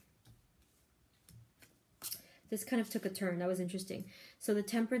 This kind of took a turn. That was interesting. So the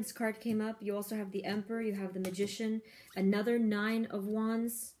Temperance card came up. You also have the Emperor. You have the Magician. Another 9 of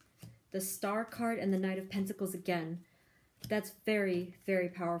Wands. The Star card. And the Knight of Pentacles again. That's very, very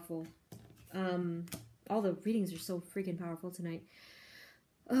powerful. All the readings are so freaking powerful tonight.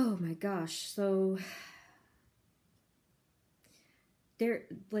 Oh my gosh. So they're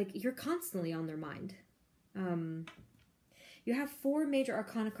like, you're constantly on their mind. You have 4 major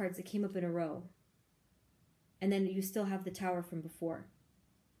Arcana cards that came up in a row. And then you still have the Tower from before.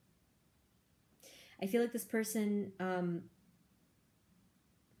 I feel like this person,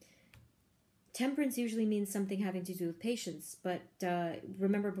 Temperance usually means something having to do with patience. But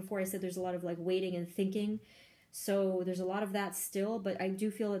remember before I said there's a lot of like waiting and thinking. So there's a lot of that still, but I do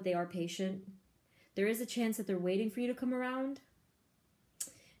feel that they are patient. There is a chance that they're waiting for you to come around.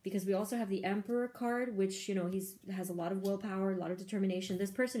 Because we also have the Emperor card, which, you know, has a lot of willpower, a lot of determination. This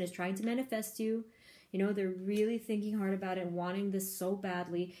person is trying to manifest you. You know, they're really thinking hard about it and wanting this so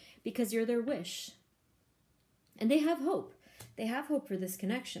badly because you're their wish. And they have hope. They have hope for this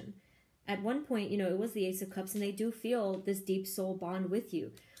connection. At one point, you know, it was the Ace of Cups, and they do feel this deep soul bond with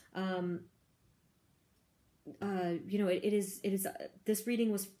you. You know, it is this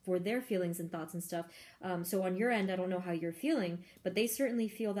reading was for their feelings and thoughts and stuff. So on your end, I don't know how you're feeling, but they certainly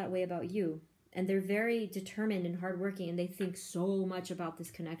feel that way about you. And they're very determined and hardworking, and they think so much about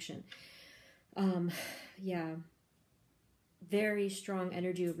this connection. Yeah, very strong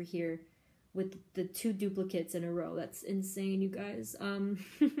energy over here with the 2 duplicates in a row. That's insane, you guys.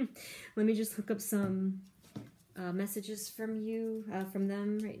 Let me just hook up some messages from you, from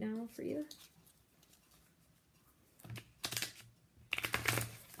them right now for you.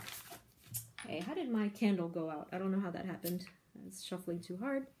 Hey, how did my candle go out? I don't know how that happened. I was shuffling too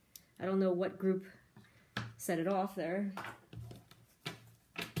hard. I don't know what group set it off there. I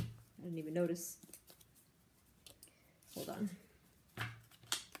didn't even notice. Hold on.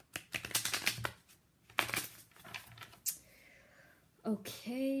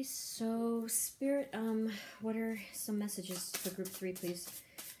 Okay, so Spirit, what are some messages for group 3, please?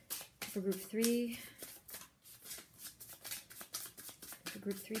 For group 3. For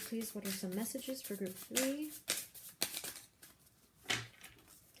group 3, please, what are some messages for group 3?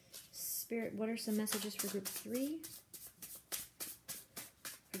 Spirit, what are some messages for group 3?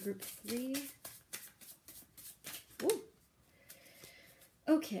 For group 3. Ooh.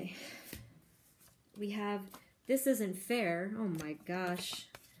 Okay. We have This Isn't Fair. Oh my gosh.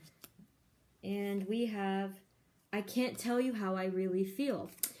 And we have I Can't Tell You How I Really Feel.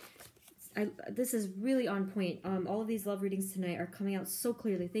 this is really on point. All of these love readings tonight are coming out so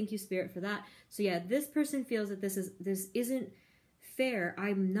clearly. Thank you, Spirit, for that. So yeah, this person feels that this isn't fair.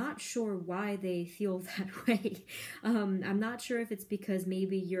 I'm not sure why they feel that way. I'm not sure if it's because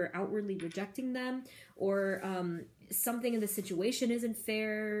maybe you're outwardly rejecting them, or something in the situation isn't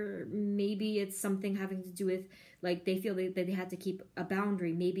fair. Maybe it's something having to do with, like, they feel that they had to keep a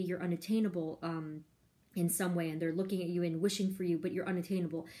boundary. Maybe you're unattainable in some way, and they're looking at you and wishing for you, but you're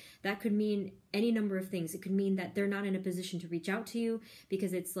unattainable. That could mean any number of things. It could mean that they're not in a position to reach out to you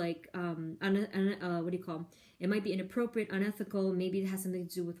because it's like, what do you call them? It might be inappropriate, unethical. Maybe it has something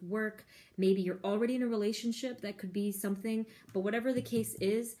to do with work. Maybe you're already in a relationship. That could be something. But whatever the case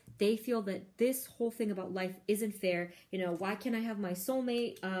is, they feel that this whole thing about life isn't fair. You know, why can't I have my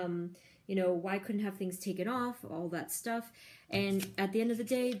soulmate? You know, why couldn't have things taken off? All that stuff. And at the end of the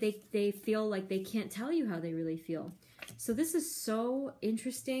day, they feel like they can't tell you how they really feel. So this is so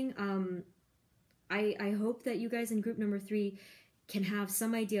interesting. I hope that you guys in group number 3 can have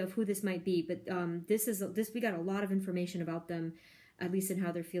some idea of who this might be. But we got a lot of information about them, at least in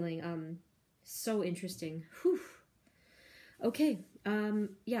how they're feeling. So interesting. Whew. Okay.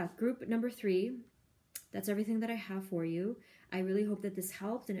 Yeah, group number 3. That's everything that I have for you. I really hope that this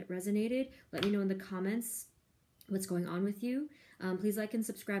helped and it resonated. Let me know in the comments what's going on with you. Please like and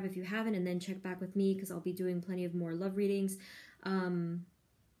subscribe if you haven't, and then check back with me because I'll be doing plenty of more love readings. And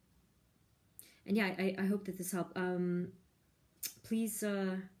yeah, I hope that this helped. Please,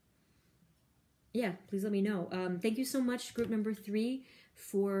 yeah, please let me know. Thank you so much, group number 3,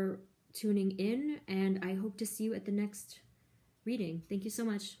 for tuning in, and I hope to see you at the next reading. Thank you so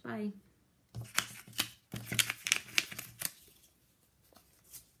much. Bye.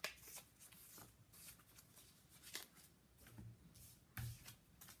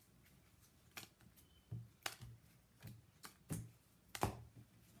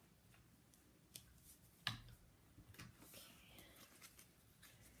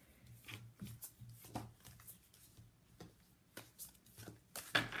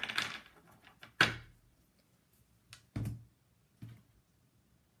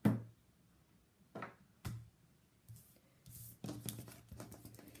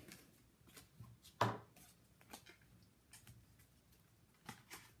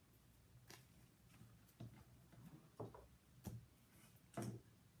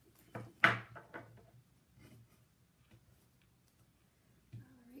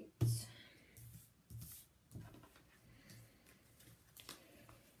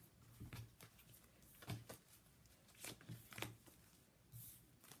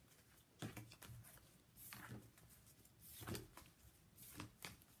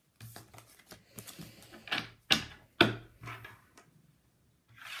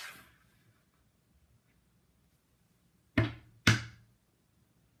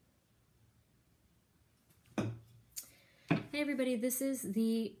 Hey everybody, this is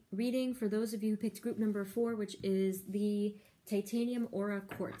the reading for those of you who picked group number 4, which is the Titanium Aura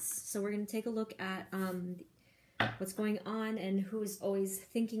Quartz. So we're going to take a look at what's going on and who is always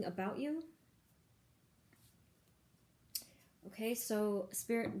thinking about you. Okay, so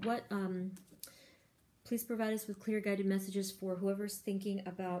Spirit, please provide us with clear guided messages for whoever's thinking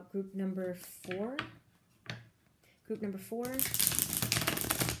about group number 4. Group number 4.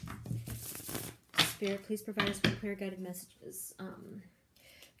 Spirit, please provide us with clear guided messages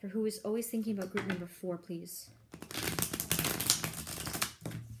for who is always thinking about group number 4, please.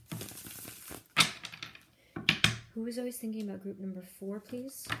 Who is always thinking about group number 4,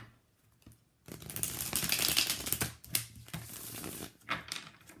 please?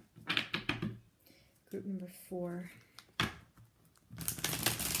 Group number 4.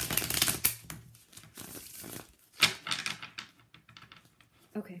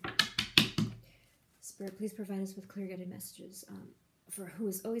 Okay. Spirit, please provide us with clear guided messages for who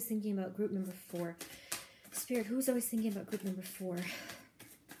is always thinking about group number 4. Spirit, who is always thinking about group number 4?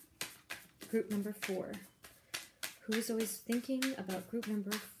 Group number 4. Who is always thinking about group number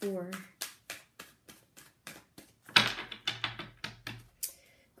 4?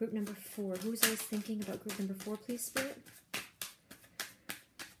 Group number 4. Who is always thinking about group number 4, please, Spirit?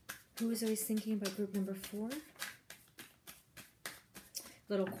 Who is always thinking about group number 4?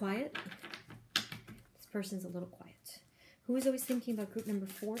 Little quiet. Person's a little quiet. Who is always thinking about group number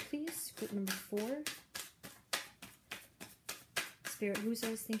 4, please? Group number 4. Spirit, who's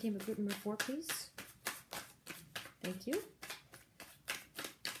always thinking about group number 4, please? Thank you.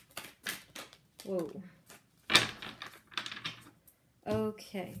 Whoa.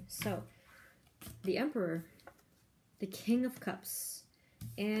 Okay, so the Emperor, the King of Cups,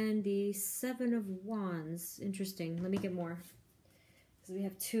 and the 7 of Wands. Interesting. Let me get more. So we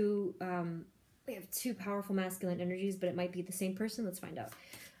have two powerful masculine energies, but it might be the same person. Let's find out.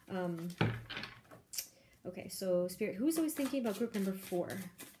 Okay, so Spirit, who's always thinking about group number 4?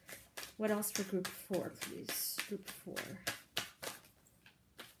 What else for group 4, please? Group 4.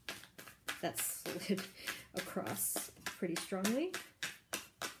 That slid across pretty strongly.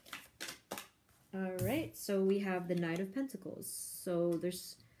 All right, so we have the Knight of Pentacles. So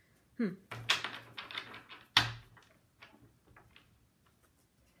there's,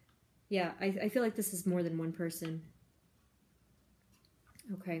 yeah, I feel like this is more than one person.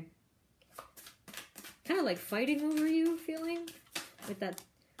 Okay. Kind of like fighting over you feeling with that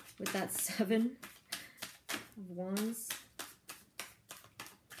 7 of Wands.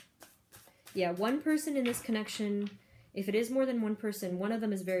 Yeah, one person in this connection, if it is more than one person, one of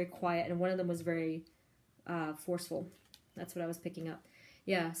them is very quiet and one of them was very forceful. That's what I was picking up.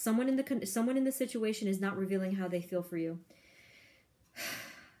 Yeah, someone in the situation is not revealing how they feel for you.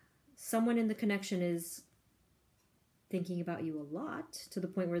 Someone in the connection is thinking about you a lot, to the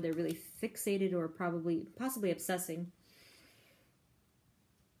point where they're really fixated or possibly obsessing.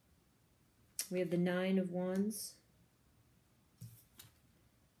 We have the 9 of Wands.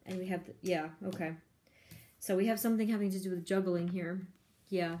 And we have, yeah, okay. So we have something having to do with juggling here.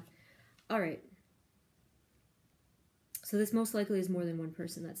 Yeah. All right. So this most likely is more than one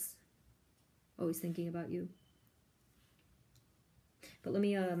person that's always thinking about you. But let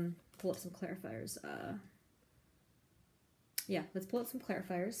me pull up some clarifiers. Yeah, let's pull up some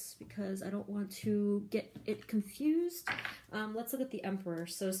clarifiers because I don't want to get it confused. Let's look at the Emperor.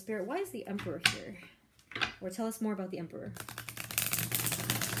 So Spirit, why is the Emperor here? Or tell us more about the Emperor.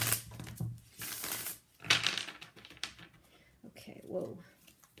 Okay, whoa.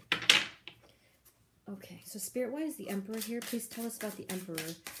 Okay, so Spirit, why is the Emperor here? Please tell us about the Emperor.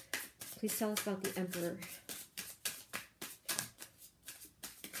 Please tell us about the Emperor.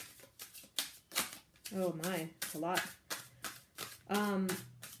 Oh my, it's a lot.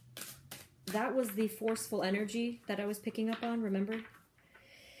 That was the forceful energy that I was picking up on, remember?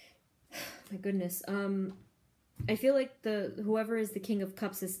 My goodness. I feel like whoever is the King of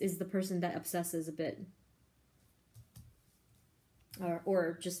Cups is the person that obsesses a bit.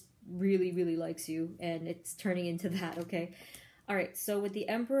 Or just really, really likes you, and it's turning into that, okay? Alright, so with the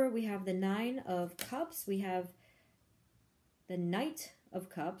Emperor, we have the 9 of Cups. We have the Knight of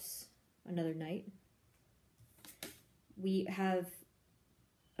Cups. Another Knight. We have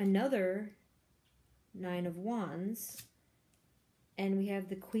another 9 of Wands. And we have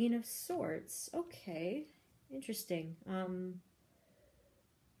the Queen of Swords. Okay, interesting.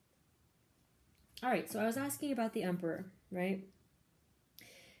 Alright, so I was asking about the Emperor, right?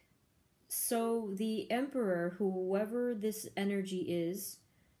 So the Emperor, whoever this energy is,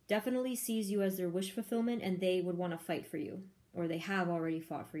 definitely sees you as their wish fulfillment, and they would want to fight for you. Or they have already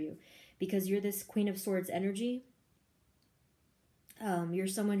fought for you. Because you're this Queen of Swords energy. You're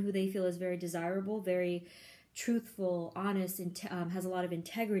someone who they feel is very desirable, very truthful, honest, and has a lot of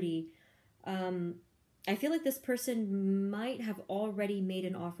integrity. I feel like this person might have already made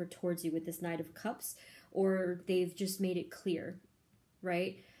an offer towards you with this Knight of Cups, or they've just made it clear,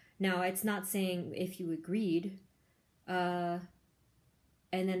 right? Now, it's not saying if you agreed. And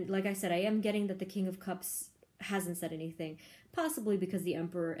then, like I said, I am getting that the King of Cups hasn't said anything, possibly because the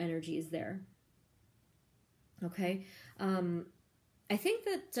Emperor energy is there. Okay? I think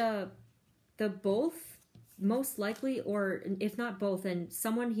that the both, most likely, or if not both, and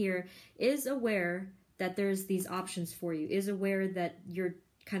someone here is aware that there's these options for you, is aware that you're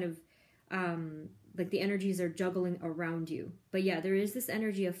kind of, like the energies are juggling around you. But yeah, there is this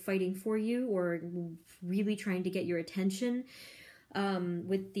energy of fighting for you or really trying to get your attention.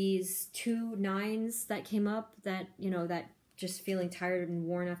 With these 2 9s that came up, that, you know, that just feeling tired and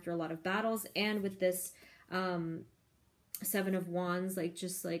worn after a lot of battles, and with this 7 of Wands, like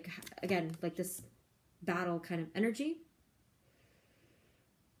just like, again, like this battle kind of energy.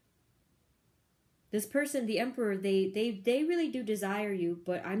 This person, the Emperor, they really do desire you,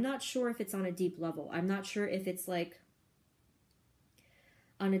 but I'm not sure if it's on a deep level. I'm not sure if it's like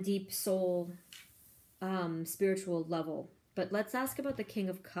on a deep soul, spiritual level. But let's ask about the King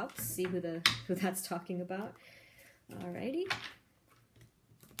of Cups, see who that's talking about. Alrighty.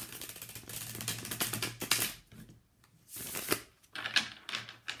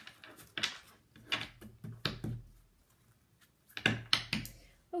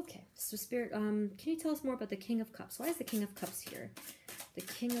 Okay, so Spirit, can you tell us more about the King of Cups? Why is the King of Cups here? The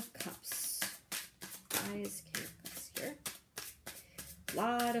King of Cups. Why is King of Cups here? A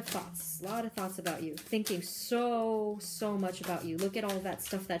lot of thoughts about you. Thinking so much about you. Look at all that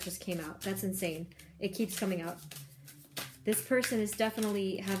stuff that just came out. That's insane. It keeps coming out. This person is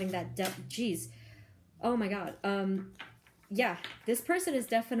definitely having that depth. Jeez. Oh my God. Yeah, this person is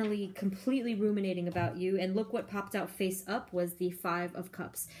definitely completely ruminating about you. And look what popped out face up was the Five of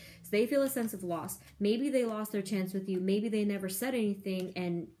Cups. So they feel a sense of loss. Maybe they lost their chance with you. Maybe they never said anything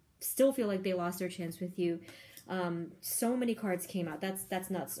and still feel like they lost their chance with you. So many cards came out. That's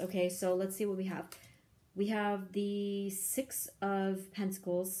nuts. Okay, so let's see what we have. We have the Six of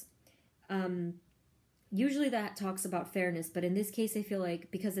Pentacles. Usually that talks about fairness, but in this case, I feel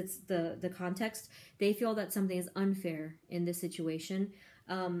like because it's the context, they feel that something is unfair in this situation.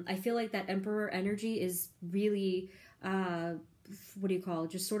 I feel like that Emperor energy is really, what do you call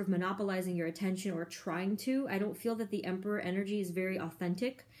it? Just sort of monopolizing your attention or trying to. I don't feel that the Emperor energy is very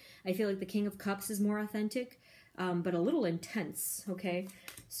authentic. I feel like the King of Cups is more authentic, but a little intense, okay?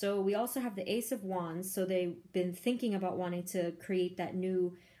 So we also have the Ace of Wands. So they've been thinking about wanting to create that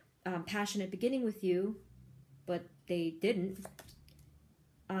new passionate beginning with you, but they didn't.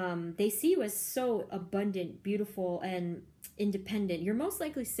 They see you as so abundant, beautiful, and independent. You're most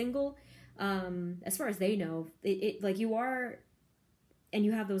likely single, as far as they know. Like you are, and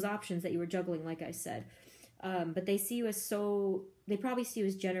you have those options that you were juggling, like I said. But they see you as so, they probably see you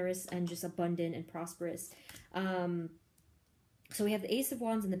as generous and just abundant and prosperous. So we have the Ace of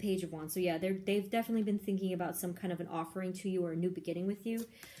Wands and the Page of Wands. So yeah, they've definitely been thinking about some kind of an offering to you or a new beginning with you.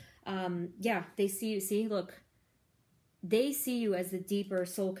 Yeah, they see you, see, look, they see you as the deeper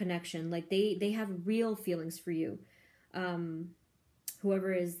soul connection. Like they have real feelings for you.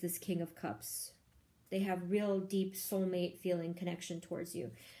 Whoever is this King of Cups, they have real deep soulmate feeling connection towards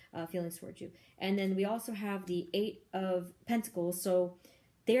you, feelings towards you. And then we also have the Eight of Pentacles. So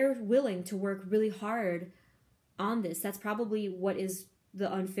they're willing to work really hard on this. That's probably what is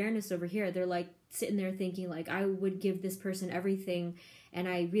the unfairness over here. They're like sitting there thinking like, I would give this person everything and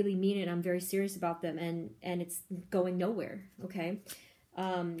I really mean it. I'm very serious about them, and it's going nowhere. Okay.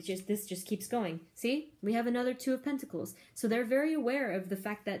 This just keeps going. See, we have another Two of Pentacles. So they're very aware of the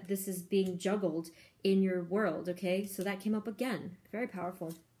fact that this is being juggled in your world. Okay. So that came up again. Very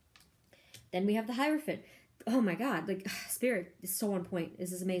powerful. Then we have the Hierophant. Oh my God. Like Spirit is so on point.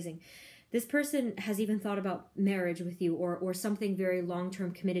 This is amazing. This person has even thought about marriage with you, or something very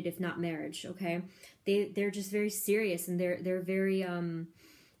long-term committed, if not marriage, okay? They're just very serious, and they're very,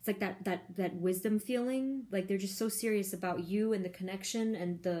 it's like that wisdom feeling. Like they're just so serious about you and the connection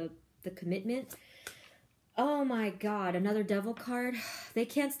and the commitment. Oh my God, another Devil card. They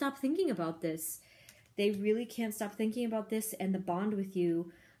can't stop thinking about this. They really can't stop thinking about this and the bond with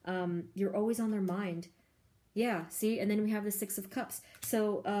you. You're always on their mind. Yeah, see? And then we have the Six of Cups.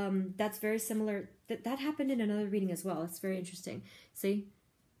 So that's very similar. That happened in another reading as well. It's very interesting. See?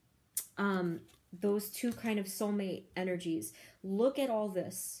 Those two kind of soulmate energies. Look at all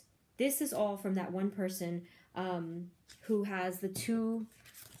this. This is all from that one person who has the two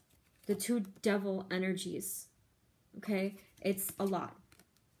devil energies. Okay? It's a lot.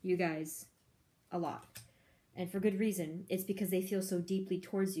 You guys. A lot. And for good reason. It's because they feel so deeply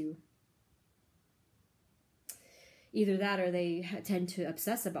towards you. Either that or they tend to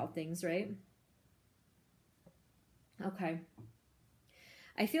obsess about things, right? Okay.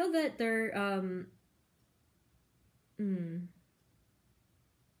 I feel that they're,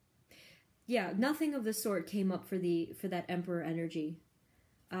 yeah, nothing of the sort came up for that Emperor energy.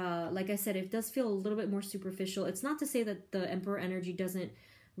 Like I said, it does feel a little bit more superficial. It's not to say that the Emperor energy doesn't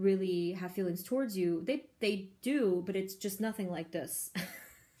really have feelings towards you. They do, but it's just nothing like this.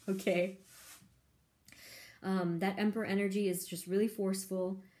 Okay? That Emperor energy is just really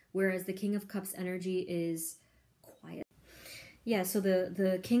forceful, whereas the King of Cups energy is quiet. Yeah, so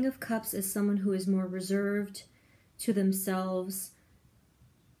the King of Cups is someone who is more reserved to themselves.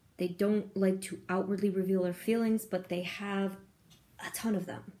 They don't like to outwardly reveal their feelings, but they have a ton of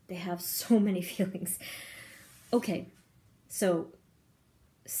them. They have so many feelings. Okay, so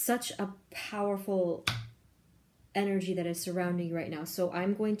such a powerful energy that is surrounding you right now. So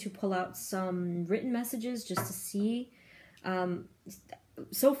I'm going to pull out some written messages just to see.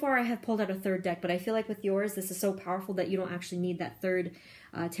 So far I have pulled out a third deck, but I feel like with yours, this is so powerful that you don't actually need that third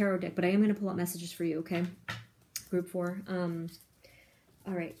tarot deck. But I am going to pull out messages for you, okay? Group 4.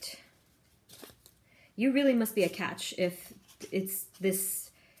 All right. You really must be a catch if it's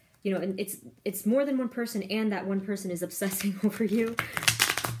this, you know, and it's more than one person, and that one person is obsessing over you.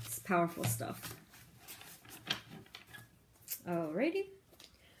 It's powerful stuff. Alrighty.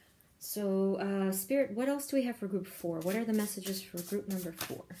 So, Spirit, what else do we have for group 4? What are the messages for group number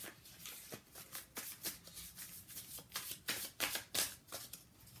 4?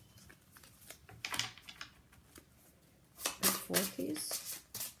 Group 4, please.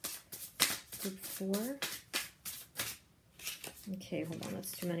 Group 4. Okay, hold on,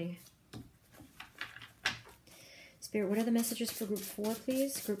 that's too many. Spirit, what are the messages for group 4,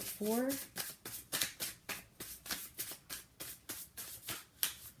 please? Group 4.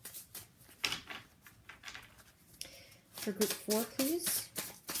 For group 4, please.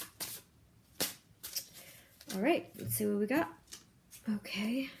 All right, let's see what we got.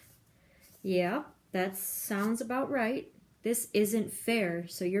 Okay. Yeah, that sounds about right. This isn't fair.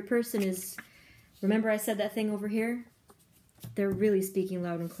 So your person is, remember I said that thing over here? They're really speaking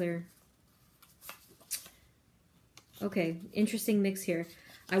loud and clear. Okay, interesting mix here.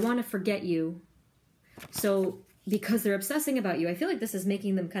 I want to forget you. So because they're obsessing about you, I feel like this is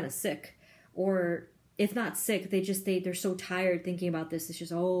making them kind of sick. Or if not sick, they're so tired thinking about this. It's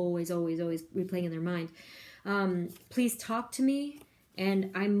just always, always, always replaying in their mind. Please talk to me,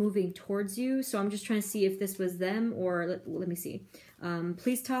 and I'm moving towards you. So I'm just trying to see if this was them, or let me see.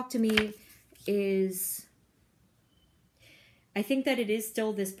 Please talk to me is, I think that it is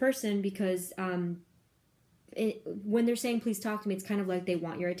still this person, because when they're saying please talk to me, it's kind of like they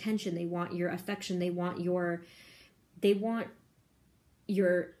want your attention, they want your affection, they want your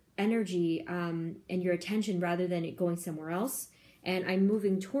energy and your attention rather than it going somewhere else. And I'm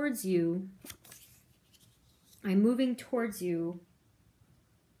moving towards you. I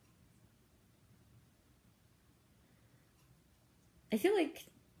feel like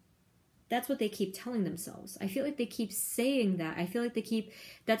that's what they keep telling themselves. I feel like they keep saying that. I feel like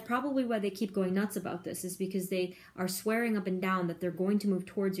that's probably why they keep going nuts about this, is because they are swearing up and down that they're going to move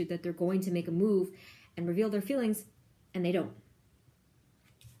towards you, that they're going to make a move and reveal their feelings, and they don't.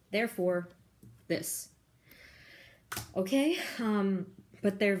 Therefore, this. Okay?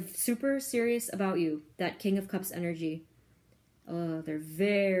 But they're super serious about you, that King of Cups energy. They're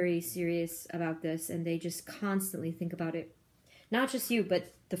very serious about this, and they just constantly think about it. Not just you,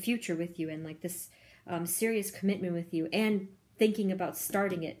 but the future with you, and like this serious commitment with you, and thinking about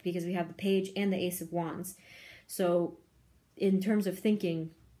starting it, because we have the Page and the Ace of Wands. So in terms of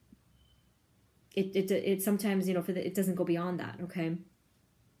thinking, it sometimes, you know, it doesn't go beyond that, okay?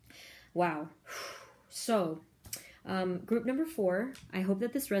 Wow. So group number 4, I hope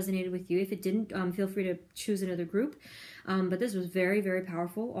that this resonated with you. If it didn't, feel free to choose another group. But this was very, very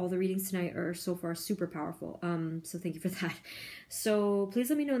powerful. All the readings tonight are so far super powerful. So thank you for that. So please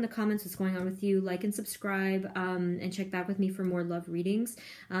let me know in the comments what's going on with you. Like and subscribe, and check back with me for more love readings.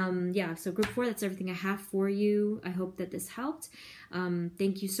 Yeah, so group 4, that's everything I have for you. I hope that this helped.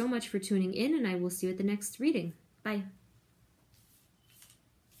 Thank you so much for tuning in, and I will see you at the next reading. Bye.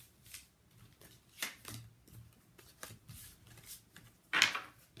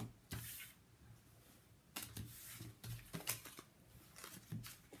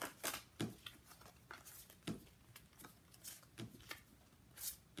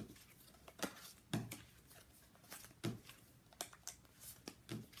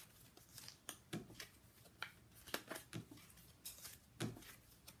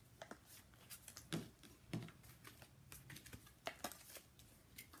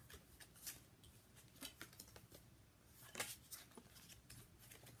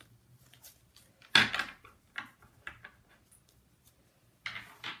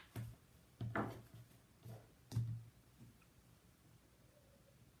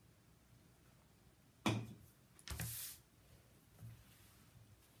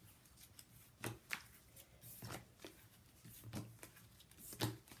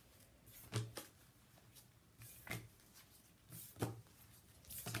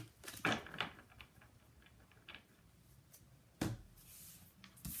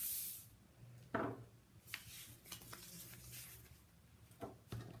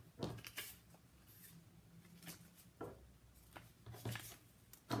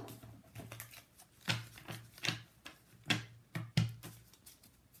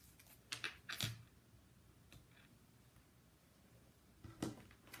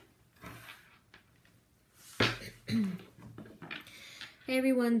 Hey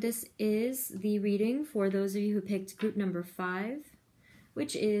everyone, this is the reading for those of you who picked group number 5,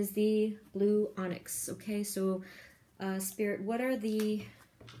 which is the blue onyx. Okay, so Spirit, what are the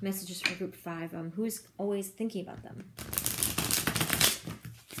messages for group 5? Who's always thinking about them?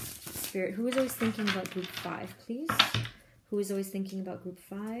 Spirit, who is always thinking about group 5, please? Who is always thinking about group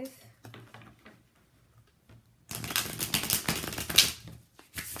 5?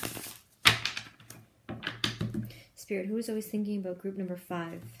 Spirit, who is always thinking about group number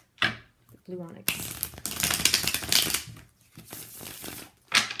 5, the blue onyx?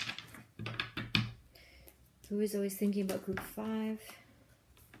 Who is always thinking about group 5?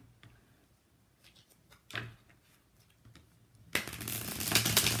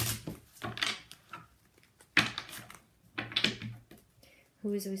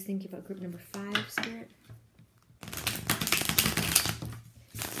 Who is always thinking about group number 5, Spirit?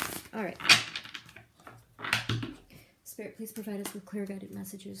 All right. Spirit, please provide us with clear guided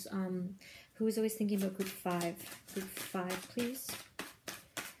messages. Who is always thinking about group 5? Group 5, please.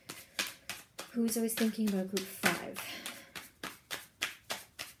 Who is always thinking about group 5?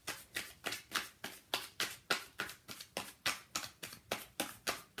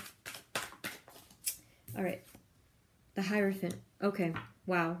 All right. The Hierophant. Okay.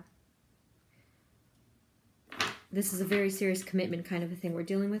 Wow. This is a very serious commitment kind of a thing we're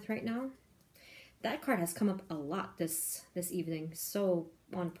dealing with right now. That card has come up a lot this evening. So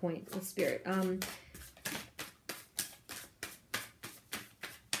on point with Spirit.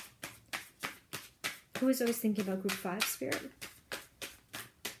 Who is always thinking about group 5, Spirit?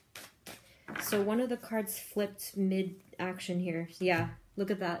 So one of the cards flipped mid-action here. Yeah,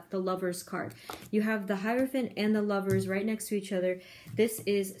 look at that. The Lovers card. You have the Hierophant and the Lovers right next to each other. This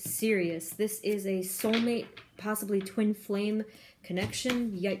is serious. This is a soulmate, possibly twin flame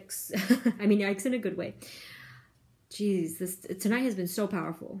connection. Yikes. I mean, yikes in a good way. Jeez, tonight has been so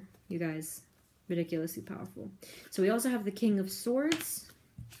powerful, you guys. Ridiculously powerful. So we also have the King of Swords.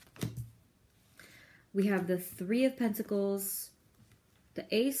 We have the 3 of Pentacles, the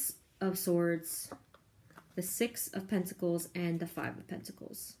Ace of Swords, the 6 of Pentacles, and the 5 of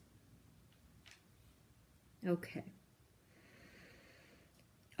Pentacles. Okay.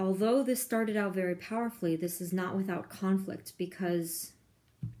 Although this started out very powerfully, this is not without conflict, because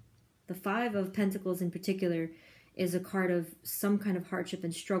the 5 of Pentacles in particular is a card of some kind of hardship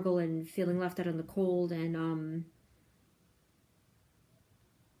and struggle and feeling left out in the cold, and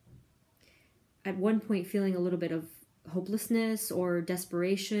at one point feeling a little bit of hopelessness or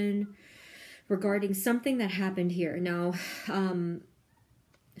desperation regarding something that happened here. Now,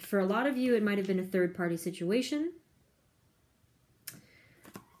 for a lot of you, it might have been a third-party situation.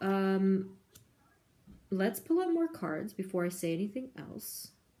 Let's pull out more cards before I say anything else,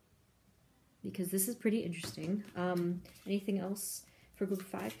 because this is pretty interesting. Anything else for group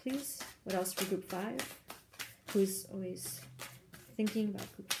 5, please? What else for group 5? Who's always thinking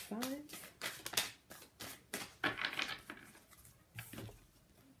about group 5?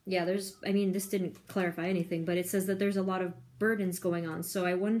 Yeah, I mean, this didn't clarify anything, but it says that there's a lot of burdens going on. So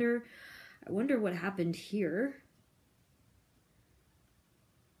I wonder what happened here.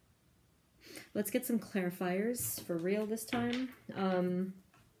 Let's get some clarifiers for real this time.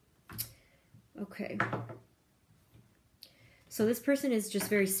 Okay. So this person is just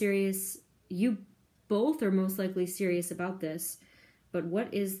very serious. You both are most likely serious about this, but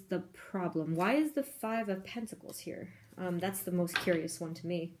what is the problem? Why is the 5 of Pentacles here? That's the most curious one to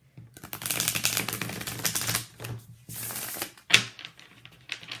me.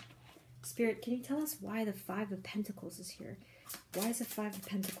 Spirit, can you tell us why the 5 of Pentacles is here? Why is the 5 of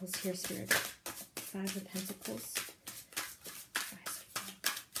Pentacles here, Spirit? 5 of Pentacles. Why is the 5 of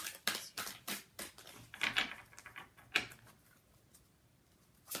Pentacles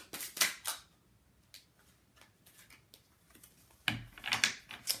here?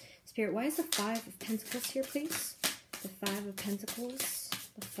 Spirit, why is the 5 of Pentacles here, please? The 5 of Pentacles.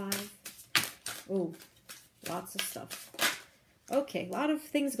 The 5. Oh, lots of stuff. Okay, a lot of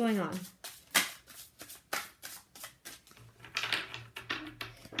things going on.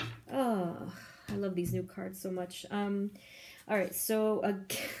 Oh, I love these new cards so much. All right, so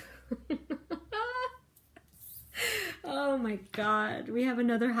oh my god, we have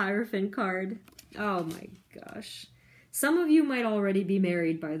another Hierophant card. Oh my gosh. Some of you might already be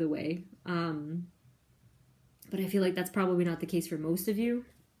married, by the way. But I feel like that's probably not the case for most of you.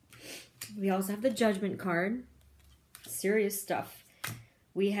 We also have the Judgment card. Serious stuff.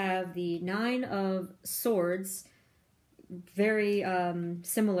 We have the 9 of Swords. Very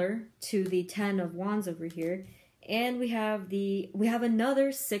similar to the 10 of Wands over here. And we have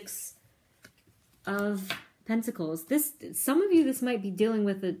another 6 of Pentacles. Some of you, this might be dealing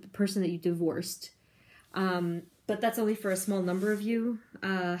with a person that you divorced. But that's only for a small number of you.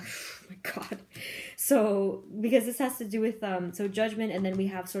 Oh my god. So, because this has to do with, so Judgment, and then we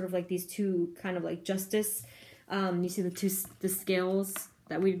have sort of like these two kind of like Justice. You see the scales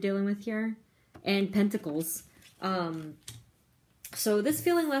that we're dealing with here. And Pentacles. So this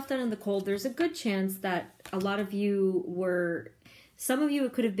feeling left out in the cold, there's a good chance that a lot of you were, some of you,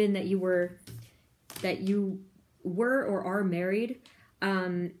 it could have been that you were or are married,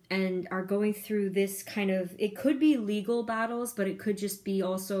 and are going through this kind of, it could be legal battles, but it could just be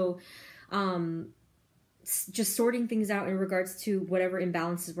also just sorting things out in regards to whatever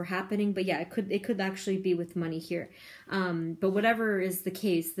imbalances were happening. But yeah, it could actually be with money here. But whatever is the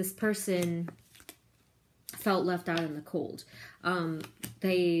case, this person felt left out in the cold.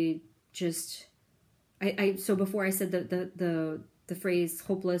 They just, so before I said the phrase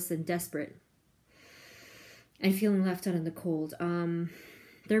hopeless and desperate and feeling left out in the cold.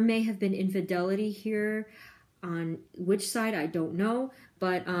 There may have been infidelity here. On which side, I don't know.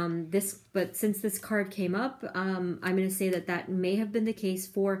 But since this card came up, I'm going to say that may have been the case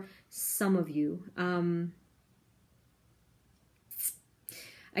for some of you.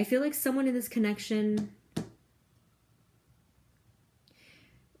 I feel like someone in this connection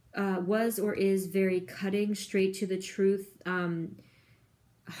was or is very cutting, straight to the truth,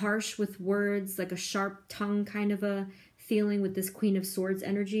 harsh with words, like a sharp tongue kind of a feeling with this Queen of Swords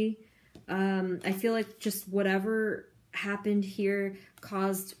energy. I feel like just whatever happened here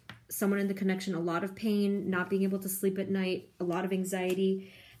caused someone in the connection a lot of pain, not being able to sleep at night, a lot of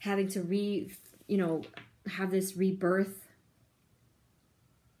anxiety, having to have this rebirth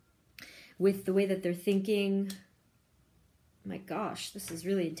with the way that they're thinking. My gosh, this is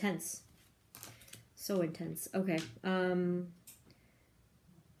really intense. So intense. Okay.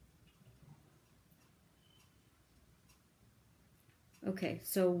 Okay,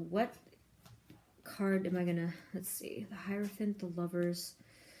 so what card am I gonna, let's see, the Hierophant, the Lovers.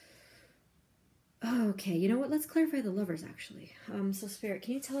 Okay, you know what, let's clarify the Lovers actually. So Spirit,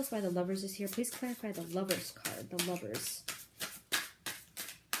 can you tell us why the Lovers is here? Please clarify the Lovers card, the Lovers.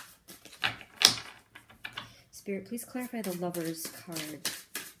 Spirit, please clarify the Lovers card.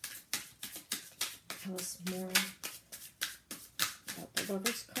 Tell us more about the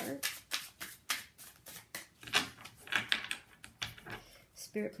Lovers card.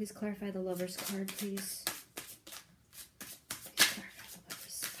 Spirit, please clarify the Lovers card, please. Clarify the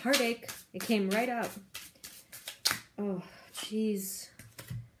Lovers. Heartache. It came right out. Oh, jeez.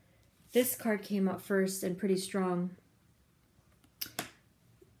 This card came up first and pretty strong.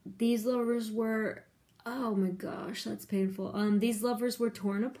 These lovers were... Oh my gosh, that's painful. These lovers were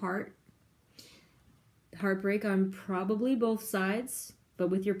torn apart. Heartbreak on probably both sides. But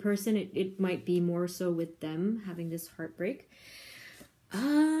with your person, it might be more so with them having this heartbreak.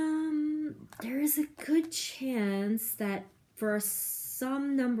 There is a good chance that for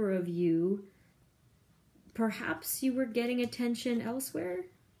some number of you, perhaps you were getting attention elsewhere.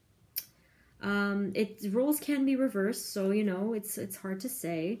 Roles can be reversed, so it's hard to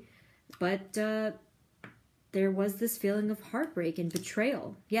say, but there was this feeling of heartbreak and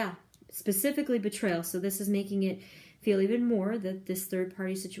betrayal. Yeah, specifically betrayal. So this is making it feel even more that this third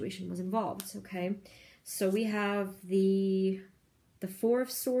party situation was involved. Okay, so we have the Four of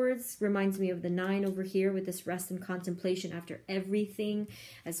Swords, reminds me of the 9 over here with this rest and contemplation after everything,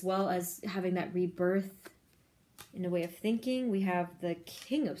 as well as having that rebirth in a way of thinking. We have the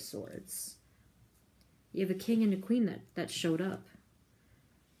King of Swords. You have a king and a queen that showed up.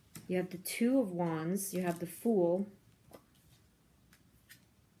 You have the Two of Wands. You have the Fool.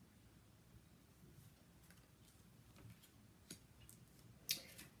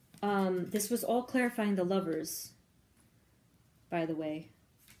 This was all clarifying the Lovers, by the way.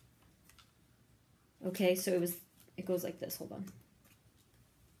 Okay, so it goes like this. Hold on.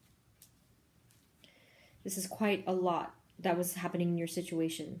 This is quite a lot that was happening in your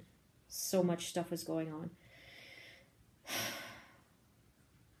situation. So much stuff was going on.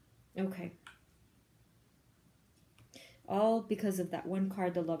 Okay. All because of that one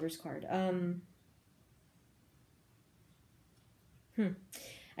card, the Lovers card.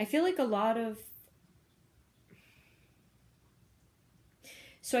 I feel like a lot of...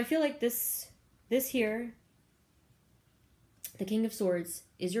 So I feel like this here, the King of Swords,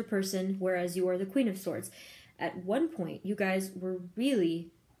 is your person, whereas you are the Queen of Swords. At one point, you guys were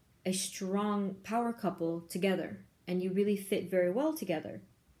really a strong power couple together, and you really fit very well together.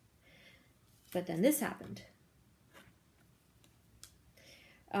 But then this happened,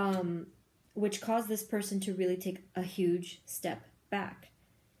 which caused this person to really take a huge step back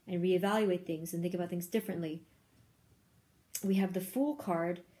and reevaluate things and think about things differently. We have the Fool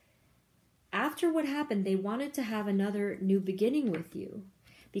card. After what happened, they wanted to have another new beginning with you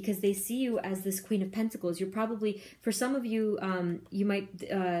because they see you as this Queen of Pentacles. You're probably, for some of you, you might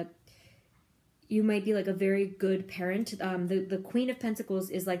be like a very good parent. The Queen of Pentacles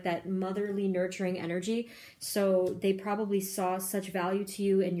is like that motherly, nurturing energy. So they probably saw such value to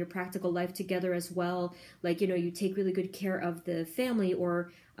you and your practical life together as well. Like, you take really good care of the family,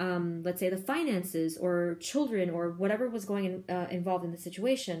 or let's say the finances or children or whatever was going involved in the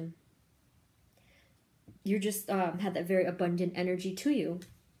situation. You just had that very abundant energy to you.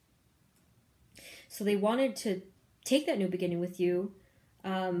 So they wanted to take that new beginning with you.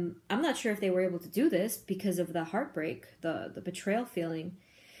 I'm not sure if they were able to do this because of the heartbreak, the betrayal feeling.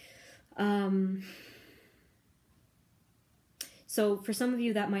 So for some of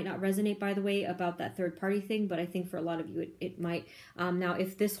you, that might not resonate, by the way, about that third party thing, but I think for a lot of you, it might. Now,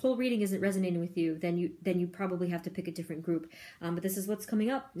 if this whole reading isn't resonating with you, then you probably have to pick a different group. But this is what's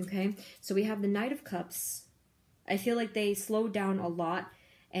coming up, okay? So we have the Knight of Cups. I feel like they slowed down a lot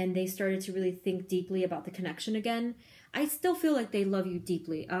and they started to really think deeply about the connection again. I still feel like they love you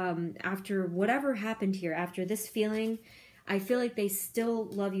deeply. After whatever happened here, after this feeling, I feel like they still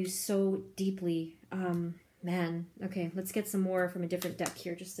love you so deeply. Man, okay, let's get some more from a different deck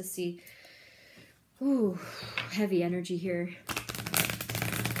here just to see. Ooh, heavy energy here.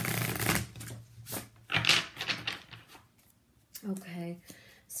 Okay,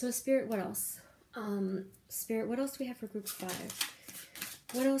 so Spirit, what else? Spirit, what else do we have for group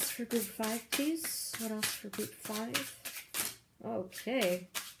 5? What else for group 5, please? What else for group 5? Okay.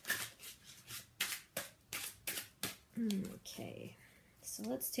 Okay, so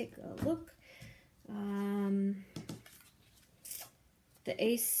let's take a look. The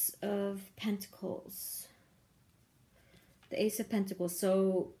Ace of Pentacles. The Ace of Pentacles.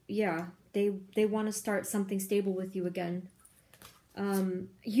 So, yeah, they want to start something stable with you again.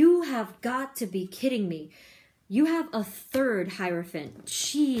 You have got to be kidding me. You have a third Hierophant.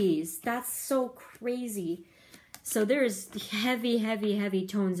 Jeez, that's so crazy. So there's heavy, heavy, heavy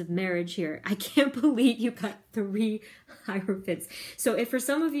tones of marriage here. I can't believe you got 3 Hierophants. So if for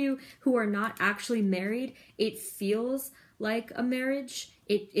some of you who are not actually married, it feels like a marriage.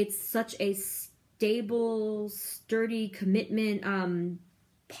 It's such a stable, sturdy commitment.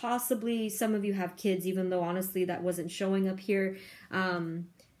 Possibly some of you have kids, even though honestly that wasn't showing up here.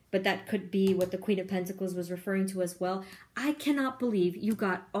 But that could be what the Queen of Pentacles was referring to as well. I cannot believe you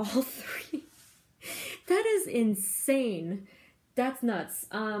got all 3. That is insane. That's nuts.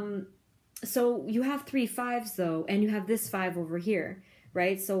 So you have 3 5s though, and you have this 5 over here,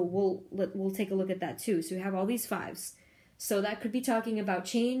 right? So we'll take a look at that too. So you have all these 5s. So that could be talking about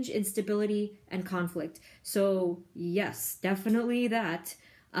change, instability, and conflict. So yes, definitely that.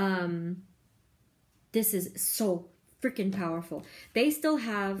 This is so freaking powerful. They still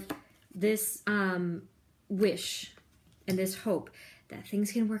have this wish and this hope that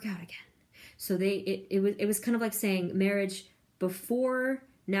things can work out again. So it was kind of like saying marriage before,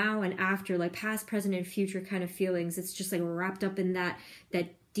 now, and after, like past, present, and future kind of feelings. It's just like wrapped up in that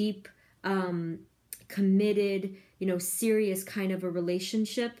deep, committed, serious kind of a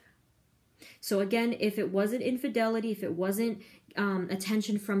relationship. So again, if it wasn't infidelity, if it wasn't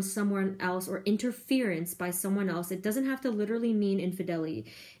attention from someone else or interference by someone else, it doesn't have to literally mean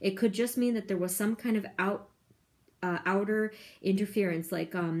infidelity. It could just mean that there was some kind of outer interference,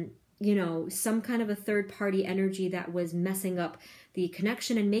 like some kind of a third party energy that was messing up the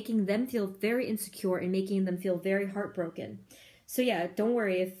connection and making them feel very insecure and making them feel very heartbroken. So yeah, don't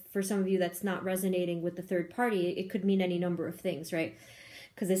worry if for some of you that's not resonating with the third party. It could mean any number of things, right?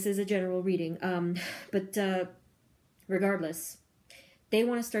 Because this is a general reading. But regardless, they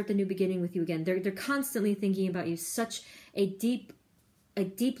want to start the new beginning with you again. They're constantly thinking about you. Such a deep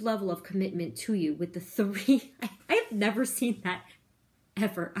level of commitment to you with the 3. I have never seen that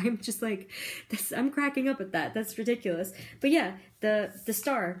ever. I'm just like this. I'm cracking up at that. That's ridiculous. But yeah, the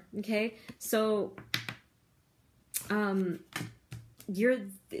star. Okay, so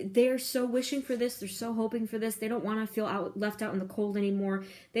they're so wishing for this. They're so hoping for this. They don't want to feel left out in the cold anymore.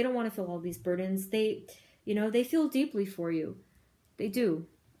 They don't want to feel all these burdens. They feel deeply for you. They do.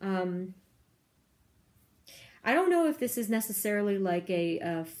 I don't know if this is necessarily like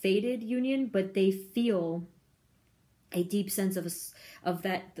a fated union, but they feel a deep sense of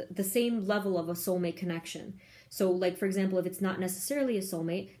that, the same level of a soulmate connection. So like, for example, if it's not necessarily a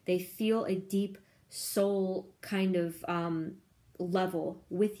soulmate, they feel a deep soul kind of level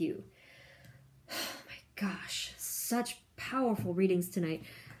with you. Oh my gosh, such powerful readings tonight.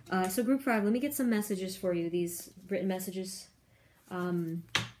 So group 5, let me get some messages for you, these written messages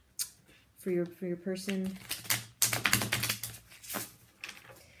for your person.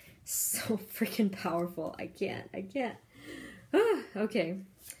 So freaking powerful. I can't. Okay,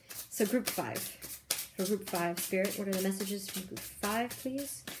 so group 5. For group 5, Spirit, what are the messages from group 5,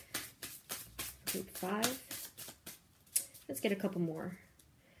 please? Group 5. Let's get a couple more.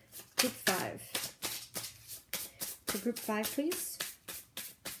 Group 5. For group 5, please.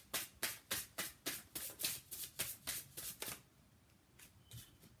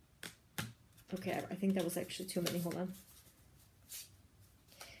 Okay, I think that was actually too many. Hold on.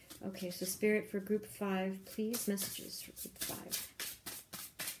 Okay, so Spirit, for group 5, please. Messages for group 5.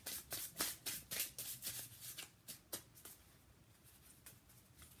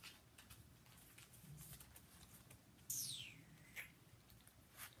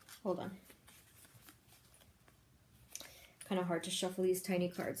 Hold on. kind of hard to shuffle these tiny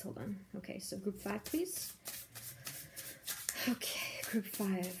cards. Hold on. Okay, so group 5, please. Okay, group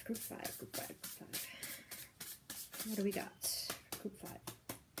 5, group 5, group 5, group 5. What do we got? Group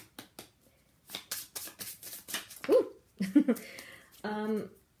 5. Ooh!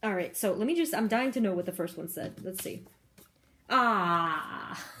 All right, so let me just, I'm dying to know what the first one said. Let's see.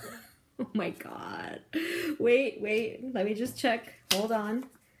 Ah! Oh my god. Wait, let me just check. Hold on.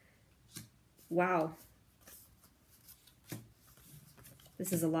 Wow.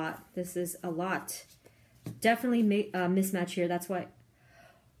 This is a lot. This is a lot. Definitely mismatch here. That's why.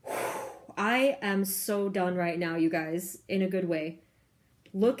 I am so done right now, you guys, in a good way.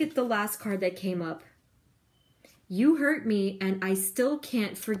 Look at the last card that came up. You hurt me and I still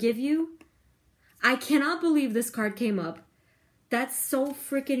can't forgive you. I cannot believe this card came up. That's so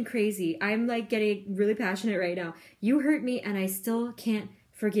freaking crazy. I'm like getting really passionate right now. You hurt me and I still can't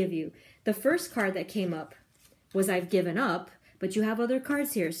forgive you. The first card that came up was I've given up, but you have other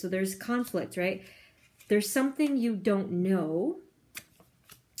cards here, so there's conflict, right? There's something you don't know.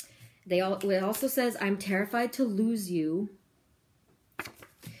 It also says, I'm terrified to lose you.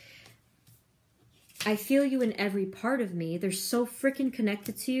 I feel you in every part of me. They're so freaking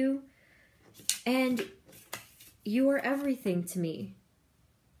connected to you. And you are everything to me.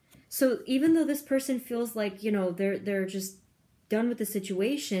 So even though this person feels like, you know, they're just done with the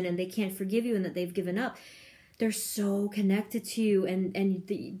situation and they can't forgive you and that they've given up, they're so connected to you and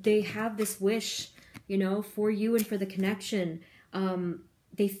they have this wish, you know, for you and for the connection.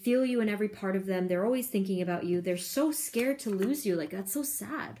 They feel you in every part of them. They're always thinking about you. They're so scared to lose you. Like, that's so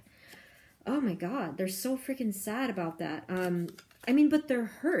sad. Oh my God, they're so freaking sad about that. I mean, but they're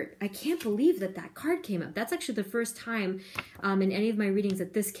hurt. I can't believe that that card came up. That's actually the first time in any of my readings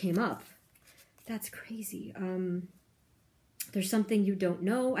that this came up. That's crazy. There's something you don't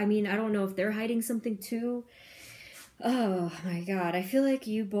know. I mean, I don't know if they're hiding something too. Oh my God. I feel like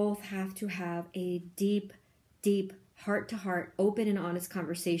you both have to have a deep, deep heart-to-heart, open and honest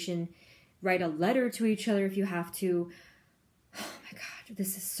conversation. Write a letter to each other if you have to. Oh my God.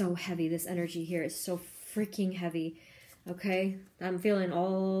 This is so heavy. This energy here is so freaking heavy. Okay, I'm feeling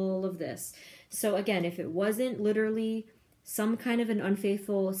all of this. So again, if it wasn't literally some kind of an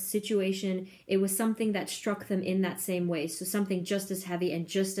unfaithful situation, it was something that struck them in that same way. So something just as heavy and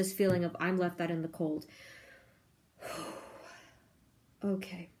just as feeling of I'm left out in the cold.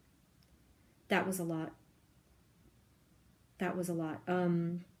 Okay. That was a lot. That was a lot.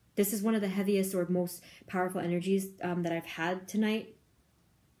 This is one of the heaviest or most powerful energies that I've had tonight.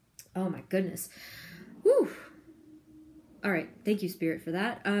 Oh my goodness. Whew. All right. Thank you, Spirit, for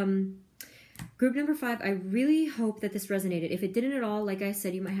that. Group number 5, I really hope that this resonated. If it didn't at all, like I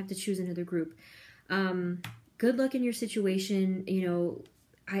said, you might have to choose another group. Good luck in your situation. You know,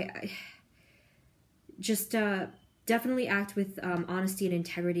 I just definitely act with honesty and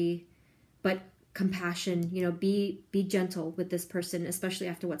integrity, but compassion. You know, be gentle with this person, especially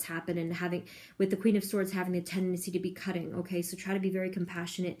after what's happened and having, with the Queen of Swords having the tendency to be cutting. Okay, so try to be very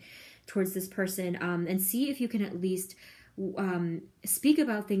compassionate towards this person, and see if you can at least speak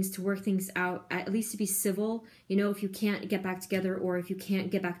about things to work things out, at least to be civil, you know, if you can't get back together or if you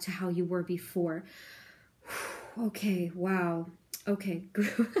can't get back to how you were before. Okay, wow. Okay,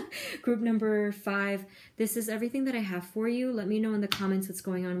 group number 5. This is everything that I have for you. Let me know in the comments what's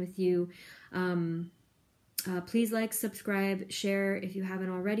going on with you. Please like, subscribe, share if you haven't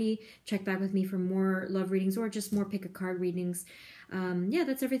already. Check back with me for more love readings or just more pick a card readings. Yeah,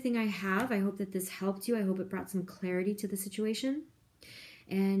 that's everything I have. I hope that this helped you. I hope it brought some clarity to the situation.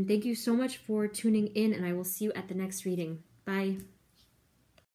 And thank you so much for tuning in, and I will see you at the next reading. Bye.